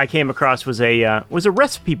I came across was a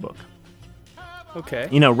recipe book. Okay.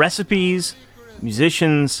 Recipes,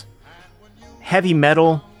 musicians, heavy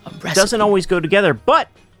metal recipe. doesn't always go together, but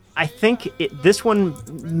I think this one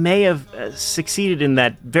may have succeeded in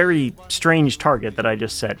that very strange target that I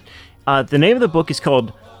just set. The name of the book is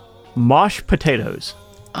called Mosh Potatoes.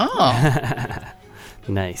 Oh.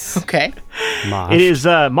 Nice. Okay. Mosh. It is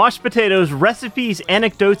Mosh Potatoes, Recipes,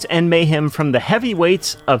 Anecdotes, and Mayhem from the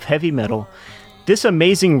Heavyweights of Heavy Metal. This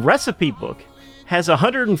amazing recipe book has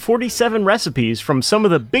 147 recipes from some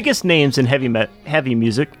of the biggest names in heavy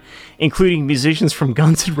music, including musicians from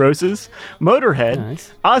Guns N' Roses, Motorhead,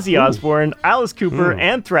 Nice. Ozzy Osbourne, Alice Cooper,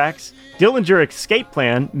 Anthrax, Dillinger Escape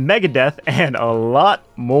Plan, Megadeth, and a lot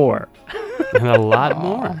more. And a lot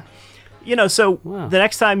more. So Wow. the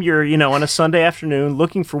next time you're, on a Sunday afternoon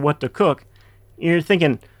looking for what to cook, you're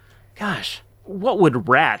thinking, gosh, what would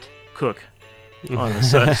Rat cook on a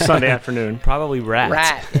Sunday afternoon? Probably rats.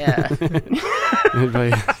 Rat. Yeah.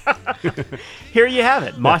 Here you have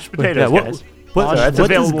it, Mosh Potatoes, what- guys. what- It's what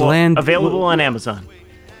does available, Glenn- on Amazon.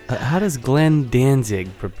 How does Glenn Danzig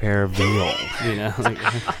prepare veal?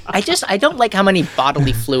 I don't like how many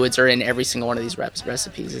bodily fluids are in every single one of these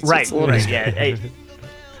recipes. It's, Right, It's a little right, yeah. Hey,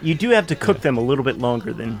 you do have to cook them a little bit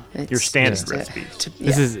longer than your It's- standard it's, recipes.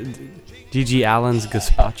 This is G.G. Allen's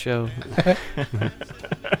gazpacho.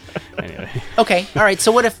 Anyway. Okay. All right.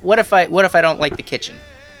 So what if I don't like the kitchen?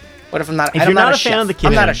 What if I'm not? If I'm you're not a chef. fan of the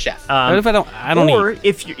I'm not a kitchen, chef. What if I don't or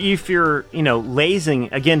eat? if you're lazing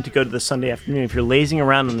again to go to the Sunday afternoon, if you're lazing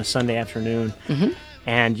around on a Sunday afternoon,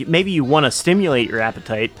 and maybe you want to stimulate your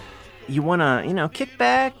appetite, you want to kick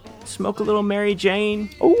back, smoke a little Mary Jane,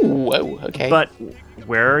 Whoa. Okay. but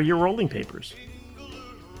where are your rolling papers?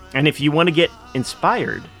 And if you want to get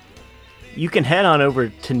inspired, you can head on over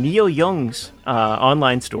to Neil Young's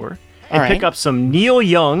online store and All pick right. up some Neil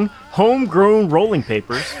Young homegrown rolling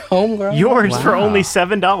papers. homegrown. Yours for Wow. only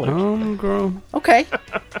 $7. Homegrown. Okay.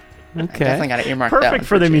 Okay. Definitely got to earmark that Perfect one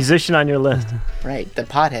for the Jay. musician on your list. Right. The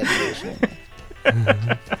pothead musician.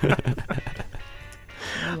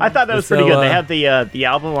 I thought that was So, pretty good. They have the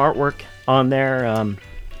album artwork on there.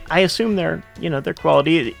 I assume they're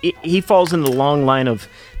quality. He falls in the long line of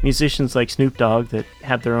musicians like Snoop Dogg that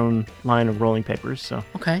have their own line of rolling papers. So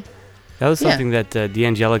Okay. That was something that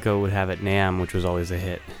D'Angelico would have at NAMM, which was always a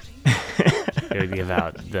hit. They would give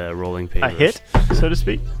out the rolling papers. A hit, so to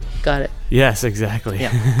speak. Got it. Yes, exactly.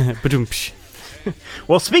 Yeah. Ba-doom-psh.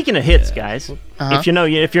 Well, speaking of hits, guys,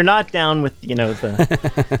 if you're not down with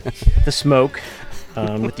the smoke,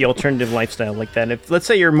 with the alternative lifestyle like that, if let's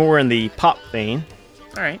say you're more in the pop vein,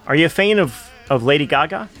 All right. are you a fan of Lady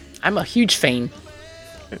Gaga? I'm a huge fan.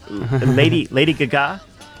 Lady Gaga?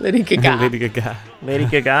 Lady Gaga. Lady Gaga. Lady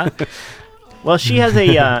Gaga. Well, she has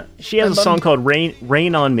a song called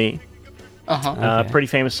 "Rain on Me," pretty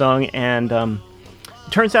famous song, and it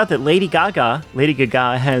turns out that Lady Gaga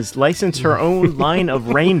has licensed her own line of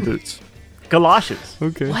rain boots, galoshes.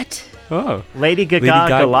 Okay. What? Oh. Lady Gaga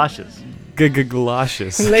galoshes.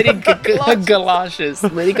 Galoshes. Lady Galoshes.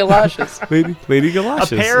 Lady Galoshes. Lady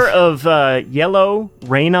Galoshes. A pair of yellow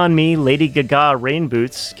Rain on Me Lady Gaga rain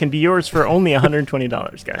boots can be yours for only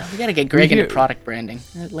 $120, guys. We gotta get Greg into product branding.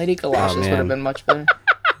 Lady Galoshes would have been much better.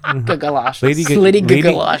 Galoshes. Lady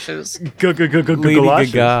Galoshes. Lady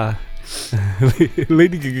Gaga.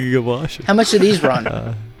 Lady Gaga galoshes. How much do these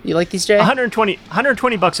run? You like these, Jay?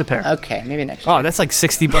 $120 a pair. Okay, maybe next year. Oh, that's like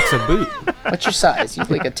 $60 a boot. What's your size? You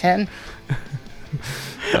like a 10?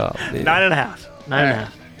 Oh, man. 9.5.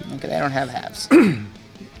 9.5. Okay, they don't have halves.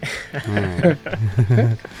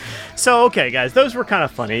 So okay, guys, those were kind of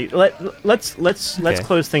funny. Let's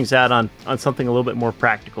close things out on something a little bit more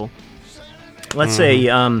practical. Let's say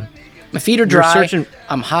my feet are dry.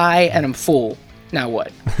 I'm high and I'm full. Now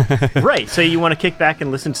what? Right. So you want to kick back and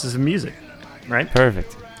listen to some music, right?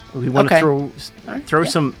 Perfect. We want to throw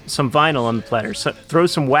some vinyl on the platter. So throw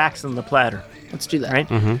some wax on the platter. Let's do that. Right.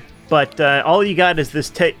 Mm-hmm. But all you got is this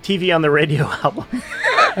TV on the radio album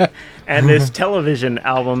and this television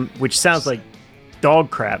album, which sounds like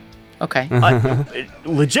dog crap. Okay.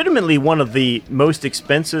 Legitimately one of the most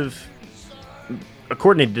expensive,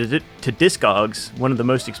 according to Discogs, one of the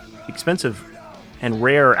most expensive and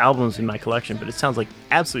rare albums in my collection, but it sounds like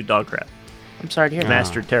absolute dog crap. I'm sorry to hear that.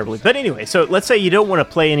 Mastered terribly. But anyway, so let's say you don't want to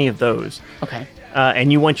play any of those. Okay.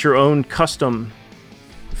 And you want your own custom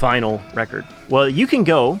vinyl record. Well, you can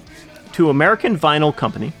go to American Vinyl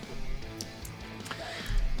Company,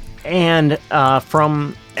 and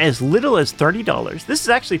from as little as $30, this is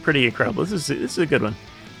actually pretty incredible. This is a good one.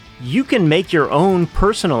 You can make your own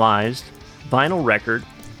personalized vinyl record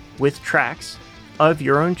with tracks of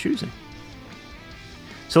your own choosing.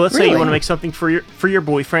 So let's say you want to make something for your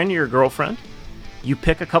boyfriend or your girlfriend. You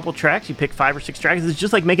pick a couple tracks. You pick 5 or 6 tracks. It's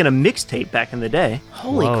just like making a mixtape back in the day.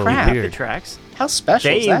 Holy crap! The tracks. How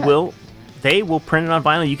special is that? They will print it on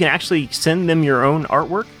vinyl. You can actually send them your own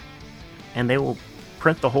artwork, and they will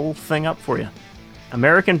print the whole thing up for you.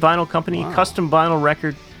 American Vinyl Company, custom vinyl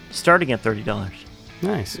record, starting at $30.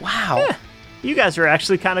 Nice. Wow. Yeah. You guys are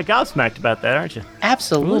actually kind of gobsmacked about that, aren't you?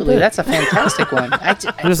 Absolutely. That's a fantastic one. I'm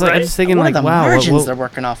just thinking, what are the wow. margins they're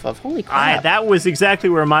working off of? Holy crap. That was exactly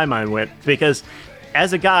where my mind went, because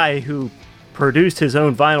as a guy who produced his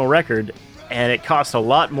own vinyl record, and it cost a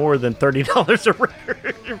lot more than $30 a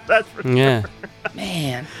record. That's for sure.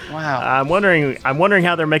 Man, wow. I'm wondering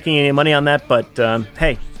how they're making any money on that, but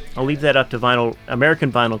hey, I'll leave that up to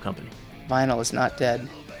American Vinyl Company. Vinyl is not dead.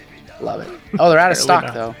 Love it. Oh, they're out of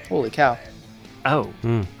stock though. Holy cow. Oh.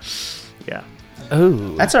 Yeah.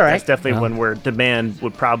 Oh. That's all right. That's definitely one where demand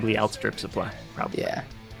would probably outstrip supply. Probably. Yeah.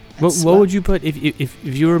 What would you put if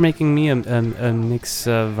you were making me a mix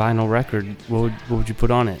vinyl record? What would you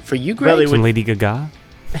put on it? For you, Greg? Some Lady Gaga?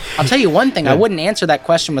 I'll tell you one thing. I wouldn't answer that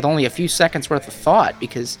question with only a few seconds worth of thought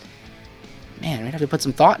because, man, we'd have to put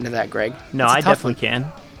some thought into that, Greg. No, I definitely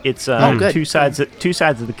can. It's good. two sides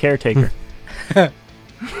of the caretaker.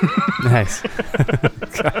 Nice.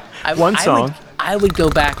 One song. I would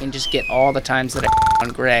go back and just get all the times that I on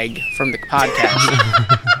Greg from the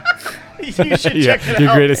podcast. You should check it your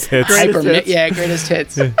out. greatest hits. Greatest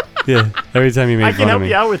hits. Yeah, every time you make I can fun of help me.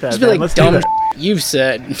 you out with that. Just be like, Let's dumb do that. you've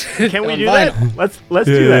said. Can we do that? Let's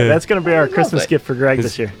do that. That's going to be our Christmas gift for Greg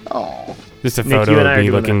this year. Oh. Just a Nick, you photo and I of are me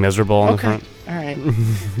doing looking that. miserable on the front. All right.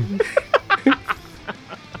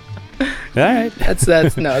 All right. That's so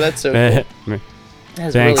cool. That's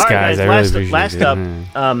Thanks, really guys. I really appreciate last it. up,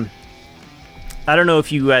 I don't know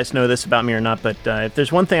if you guys know this about me or not, but if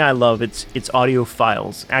there's one thing I love, it's audio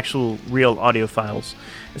files, actual real audio files,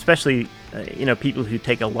 especially people who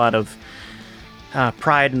take a lot of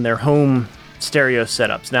pride in their home stereo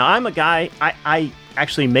setups. Now, I'm a guy, I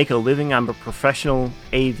actually make a living. I'm a professional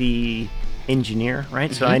AV engineer, right?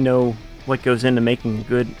 Mm-hmm. So I know what goes into making a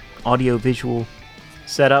good audio-visual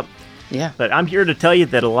setup. Yeah. But I'm here to tell you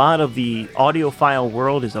that a lot of the audiophile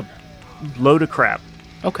world is a load of crap.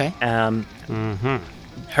 Okay.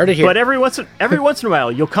 Heard it here. But every once in a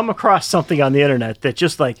while, you'll come across something on the internet that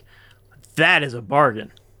just like, that is a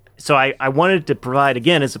bargain. So I wanted to provide,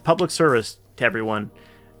 again, as a public service to everyone,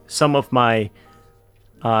 some of my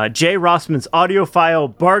Jay Rossman's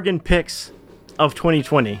audiophile bargain picks of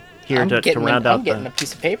 2020 here to round out. I'm getting a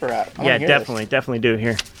piece of paper out. Yeah, definitely do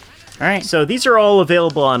here. All right. So these are all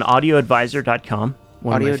available on audioadvisor.com.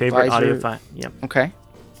 One of my favorite audio. Yep. Okay.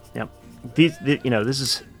 Yep. This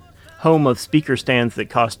is home of speaker stands that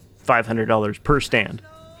cost $500 per stand.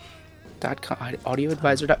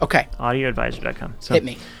 Audioadvisor. Okay. Audioadvisor.com. So hit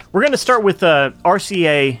me. We're going to start with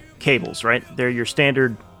RCA cables, right? They're your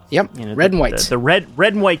standard. Yep. Red and whites. The red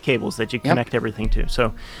and white cables that you connect everything to.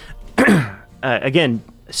 So, again,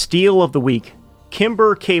 steal of the week: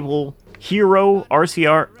 Kimber Cable Hero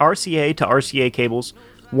RCA to RCA cables,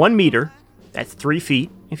 1 meter. That's 3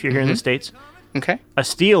 feet if you're here in the States. Okay. A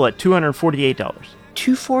steal at $248.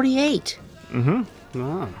 $248. Mm-hmm.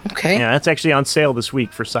 Oh. Okay. Yeah, that's actually on sale this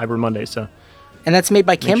week for Cyber Monday. So. And that's made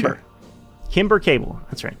by Kimber. Sure. Kimber Cable.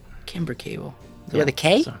 That's right. Kimber Cable. With a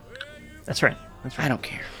K? So, that's right. I don't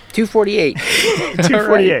care. $248. $248.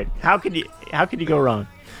 Right. How could you go wrong?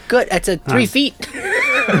 Good. That's 3 feet.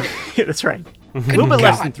 Yeah, that's right. A little bit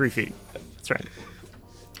less than 3 feet. That's right.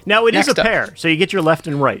 Now it is a pair, so you get your left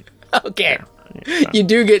and right. Okay. Yeah. You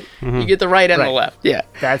do get you get the right and the left. Yeah.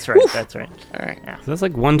 That's right. Woof. That's right. All right. Yeah. So that's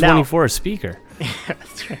like 124 a speaker.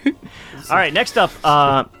 That's right. All right. Next up,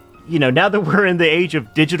 now that we're in the age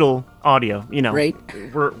of digital audio, right.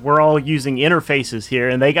 we're all using interfaces here,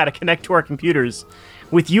 and they got to connect to our computers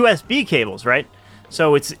with USB cables, right?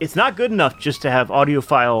 So it's not good enough just to have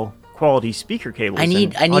audiophile quality speaker cables. I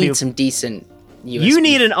need some decent USB. You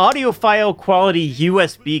need an audiophile quality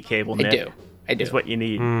USB cable, Nick. I do. Is what you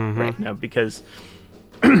need right now, because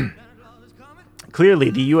clearly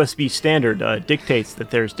the USB standard dictates that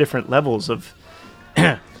there's different levels of.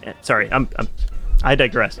 Sorry, I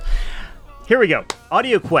digress. Here we go.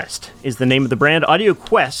 AudioQuest is the name of the brand.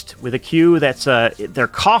 AudioQuest with a Q. That's their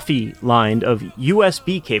coffee line of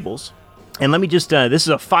USB cables. And let me just. This is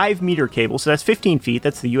a 5 meter cable, so that's 15 feet.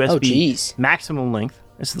 That's the USB maximum length.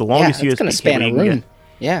 This is the longest USB gonna span cable a room. you can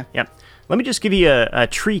get. Yeah. Let me just give you a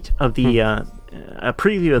treat of the a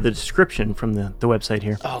preview of the description from the website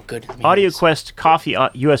here. Oh, good. AudioQuest coffee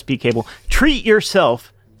USB cable. Treat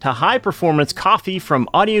yourself to high performance coffee from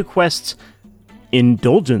AudioQuest's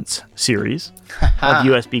Indulgence series of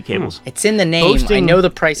USB cables. It's in the name. I know the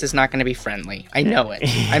price is not going to be friendly. I know it.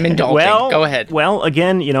 I'm indulging. Go ahead. Well,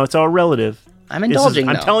 again, it's all relative. I'm indulging.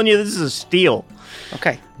 I'm telling you, this is a steal.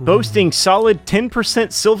 Okay. Boasting solid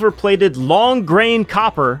 10% silver-plated long-grain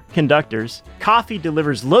copper conductors, coffee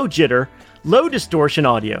delivers low jitter, low distortion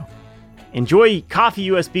audio. Enjoy coffee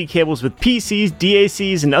USB cables with PCs,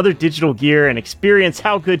 DACs, and other digital gear, and experience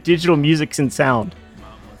how good digital music can sound.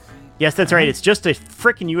 Yes, that's right. It's just a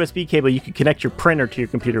freaking USB cable. You could connect your printer to your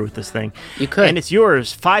computer with this thing. You could. And it's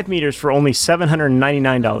yours, 5 meters for only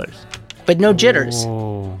 $799. But no jitters.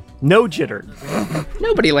 Oh. No jitter.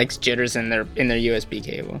 Nobody likes jitters in their USB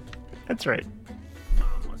cable. That's right.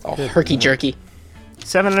 Oh, herky jerky.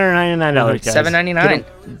 $799, guys.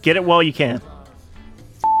 $799. Get it while you can.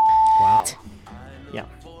 Wow. Yeah.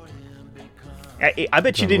 I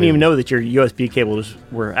bet you didn't even know that your USB cables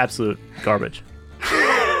were absolute garbage.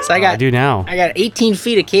 So I do now. I got 18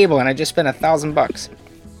 feet of cable, and I just spent $1,000.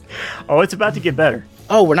 Oh, it's about to get better.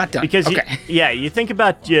 Oh, we're not done. Because you think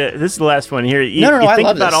about this is the last one here. You I think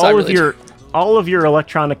love about this. all of your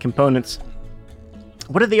electronic components.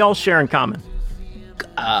 What do they all share in common?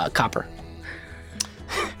 Copper.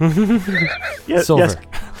 Yes, Silver.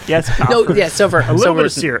 Yes, copper. No, yeah, silver. A little bit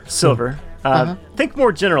of silver. Think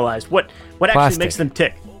more generalized. What actually Plastic. makes them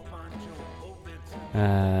tick?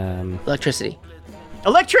 Electricity.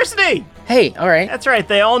 Electricity. Hey, all right. That's right.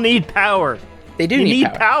 They all need power. They do You need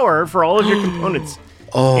need power for all of your components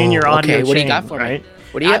Oh, in your audio okay. What do you chain, got for right? me?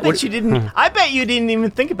 What do you I got? bet you didn't. I bet you didn't even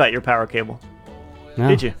think about your power cable, No.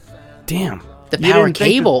 did you? Damn. The You power didn't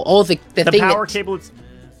think cable. The The thing power that, cable.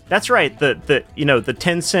 That's right. The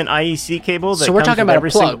 10-cent IEC cable. That So we're comes talking with about a every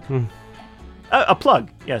plug. single- a plug.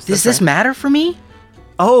 Yes. Does that's this right. matter for me?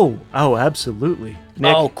 Oh, absolutely.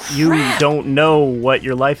 Nick, Oh, you crap. don't know what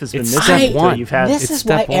your life has been It's missing step until one. you've had. This It's is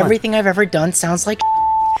why step one. everything I've ever done sounds like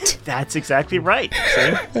That's exactly right.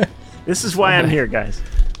 See? This is why I'm here, guys.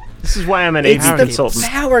 This is why I'm an it's AV the consultant.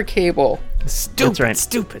 power cable. Stupid. That's right.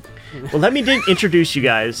 Stupid. Well, let me introduce you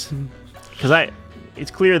guys, because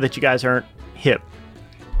it's clear that you guys aren't hip.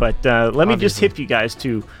 But let me just hip you guys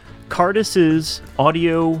to Cardis's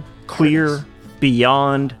Audio Clear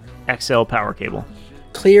Beyond XL power cable.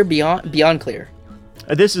 Clear beyond clear.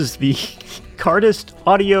 This is the Cardis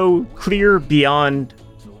Audio Clear Beyond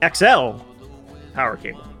XL power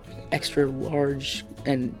cable. Extra large,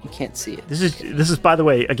 and you can't see it. This is by the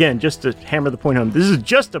way, again, just to hammer the point home. This is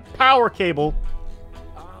just a power cable.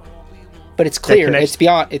 But it's clear.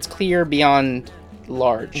 It's clear beyond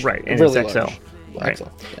large. Right, and really it's XL. large. Right. XL,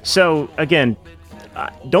 yeah. So again,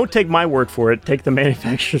 don't take my word for it. Take the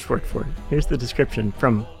manufacturer's word for it. Here's the description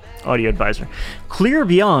from Audio Advisor. Clear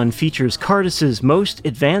Beyond features Cardis's most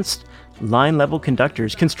advanced line-level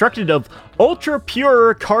conductors, constructed of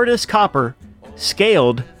ultra-pure Cardis copper,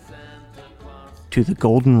 scaled to the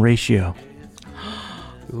golden ratio.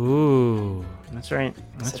 Ooh. That's right.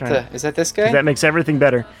 Is that this guy? That makes everything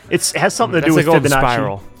better. It has something to do with golden Fibonacci.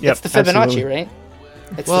 spiral. Yep, It's the Fibonacci, absolutely. right?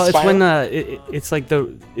 It's Well, the it's spiral? when it's like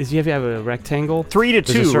you have a rectangle. 3 to There's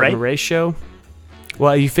a 2, certain right? ratio.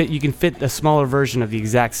 Well, you can fit a smaller version of the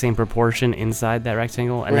exact same proportion inside that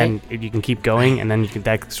rectangle, and then you can keep going, and then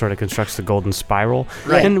that sort of constructs the golden spiral.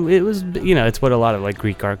 Right. And it was, it's what a lot of like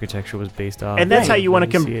Greek architecture was based off. And that's how you want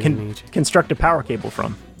see to it in each. construct a power cable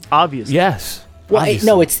from. Obviously. Yes. Well, obviously.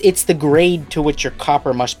 no, it's the grade to which your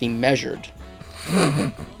copper must be measured.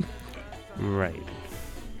 Right.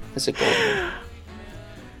 It's a golden.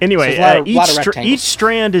 Anyway, So a lot of rectangles. each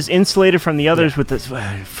strand is insulated from the others with this.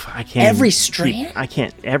 I can't. Every strand? I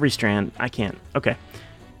can't. Every strand. I can't. Okay.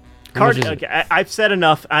 much is it? Okay, I've said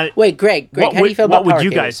enough. Wait, Greg, what how do you feel about What would power you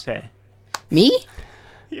cables? guys pay? Me?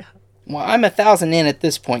 Yeah. Well, I'm 1,000 in at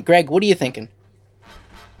this point. Greg, what are you thinking?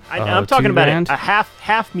 I'm talking about $2,000? a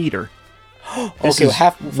half meter. This Okay, is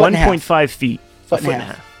half foot and a half. 1.5 feet. Foot A and a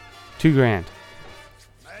half. $2,000.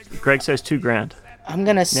 Greg says $2,000. I'm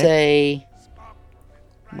gonna say.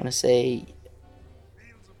 Let me see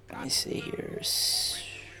here.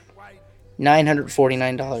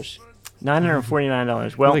 $949.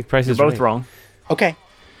 $949. Well, I think price you're is both right. wrong. Okay.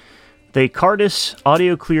 The Cardis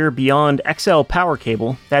Audio Clear Beyond XL power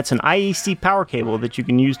cable. That's an IEC power cable that you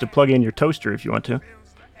can use to plug in your toaster if you want to.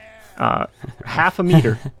 Half a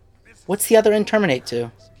meter. What's the other end terminate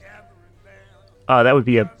to? That would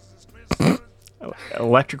be a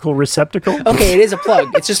electrical receptacle. Okay, it is a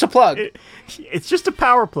plug. It's just a plug. It's just a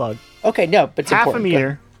power plug. Okay, no, but it's Half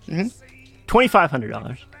important. a meter.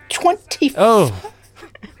 $2,500. $2,500. Oh.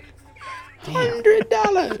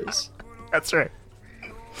 That's right.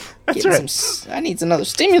 That's right. I need another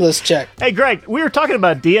stimulus check. Hey, Greg, we were talking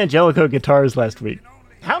about D'Angelico guitars last week.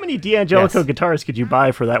 How many D'Angelico Yes. guitars could you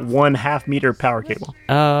buy for that 1/2 meter power cable?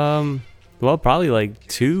 Well, probably like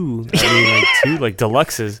two. I mean, like two, like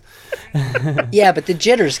deluxes. Yeah, but the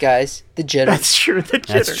jitters, guys. The jitters. That's true. The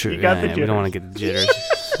jitters. That's true. You got Yeah, the yeah, jitters. we don't want to get the jitters.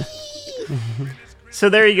 So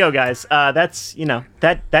there you go, guys. That's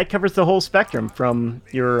that covers the whole spectrum from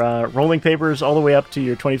your rolling papers all the way up to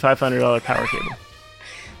your $2,500 power cable.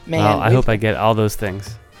 Man, Well, I hope I get all those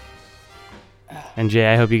things. And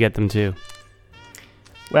Jay, I hope you get them too.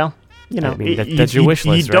 Well, I mean, that's your wish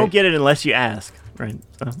list, You don't right? get it unless you ask, right?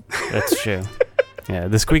 So. That's true. Yeah,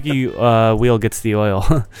 the squeaky wheel gets the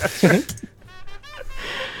oil.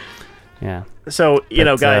 Yeah. So,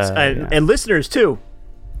 guys, yeah. and listeners too,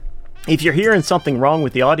 if you're hearing something wrong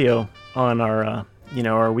with the audio on our,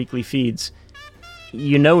 our weekly feeds,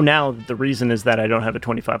 now that the reason is that I don't have a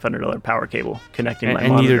 $2,500 power cable connecting my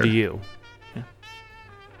And monitor. neither do you.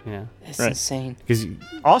 Yeah. That's Right. insane. Because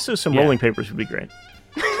Also, some Yeah. rolling papers would be great.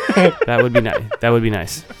 that would be nice. That would be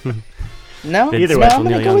nice. No, Either no, way. I'm gonna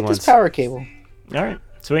Neil go Young with ones. this power cable. All right,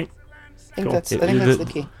 sweet. I think Cool. that's It- the the-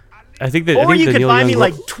 key. I think that. Or I think you the could Neil buy Young me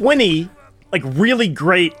one- like 20, like really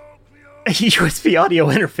great USB audio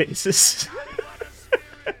interfaces,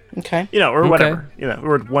 Okay. or whatever,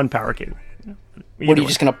 or one power cable. What are you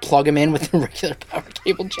just gonna plug them in with a regular power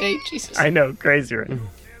cable, Jay? Jesus. I know, crazy, right?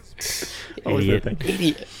 Always that Idiot.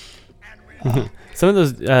 thing. Idiot. Some of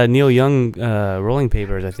those Neil Young rolling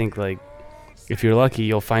papers, I think, like, if you're lucky,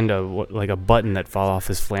 you'll find a button that fall off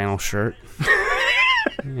his flannel shirt.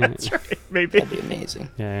 Yeah. That's right, maybe. That'd be amazing.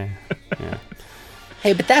 Yeah.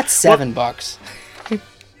 Hey, but that's $7.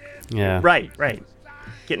 Yeah. Right.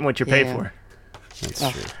 Getting what you pay Yeah. for. That's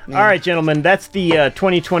Oh, true. man. All right, gentlemen, that's the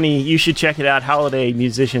 2020. You should check it out. Holiday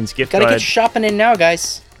Musicians Gift Gotta Guide. get shopping in now,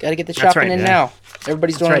 guys. Gotta get the That's shopping right, in yeah. now.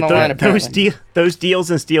 Everybody's doing That's it right. online, Those, apparently. those deals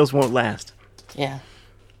and steals won't last. Yeah.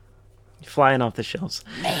 Flying off the shelves.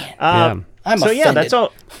 Man. Yeah. I'm So offended. yeah, that's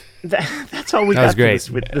all. That's all we That got was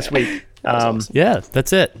for great. this week. awesome. Yeah,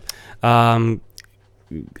 that's it. I'm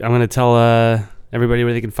gonna tell everybody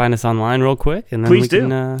where they can find us online real quick, and then Please we do.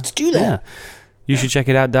 can. Let's do that. Yeah. You should check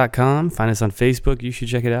it out.com. Find us on Facebook. You should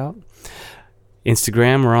check it out.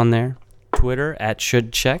 Instagram, we're on there. Twitter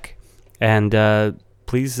 @shouldcheck, and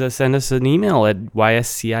please send us an email at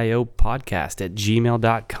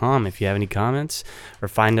ysciopodcast@gmail.com if you have any comments, or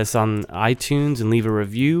find us on iTunes and leave a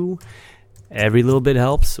review. Every little bit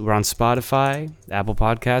helps. We're on Spotify, Apple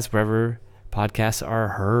Podcasts, wherever podcasts are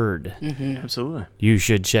heard. Absolutely. You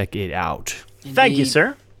should check it out. Indeed. Thank you,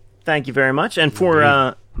 sir. Thank you very much. And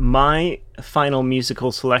for my final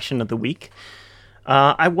musical selection of the week,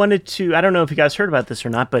 I wanted to, I don't know if you guys heard about this or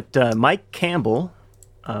not, but Mike Campbell,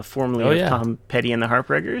 formerly of Tom Petty and the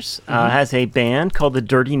Heartbreakers, has a band called the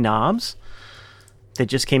Dirty Knobs. They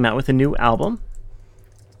just came out with a new album.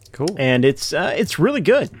 Cool. And it's really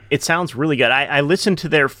good. It sounds really good. I listened to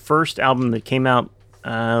their first album that came out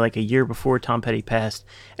like a year before Tom Petty passed,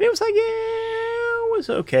 and it was like, it was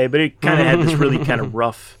okay, but it kind of had this really kind of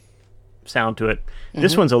rough sound to it.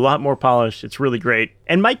 This one's a lot more polished. It's really great.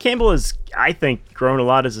 And Mike Campbell has, I think, grown a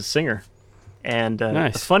lot as a singer. And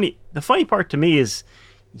nice. the funny part to me is,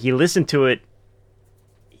 you listen to it,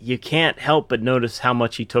 you can't help but notice how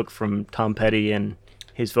much he took from Tom Petty and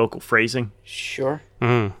his vocal phrasing. Sure.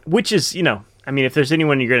 Which is, I mean, if there's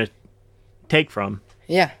anyone you're going to take from,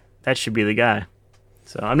 Yeah. that should be the guy.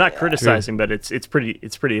 So I'm not criticizing, but it's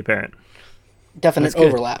pretty apparent. Definite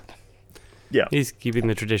overlap. Yeah. He's keeping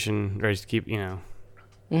the tradition, or he's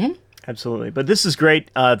Absolutely. But this is great.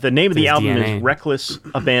 The name of the His album DNA. is Reckless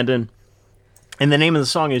Abandon. And the name of the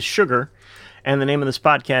song is Sugar. And the name of this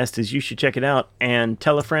podcast is You Should Check It Out. And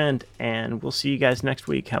tell a friend. And we'll see you guys next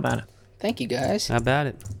week. How about it? Thank you, guys. How about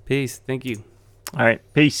it? Peace. Thank you. All right.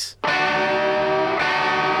 Peace.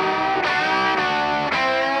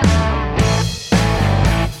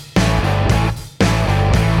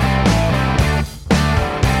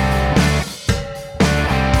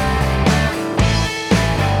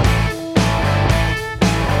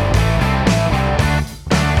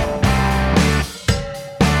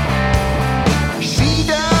 She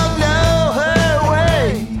don't know her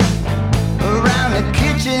way around the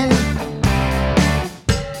kitchen,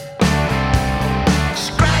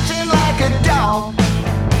 scratching like a dog.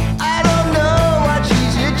 I don't know what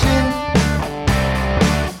she's itching.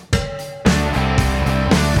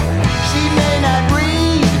 She may not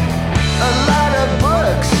read a lot of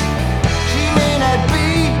books. She may not be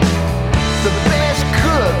the best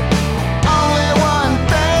cook. Only one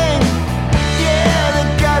thing, yeah, that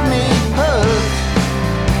got me hooked.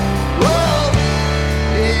 Whoa,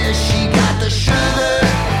 yeah, she got the sugar.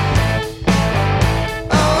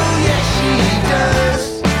 Oh, yeah, she does.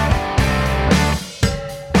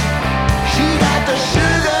 She got the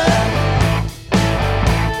sugar.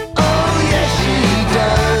 Oh, yeah, she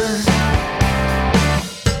does.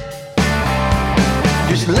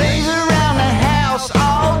 Just lays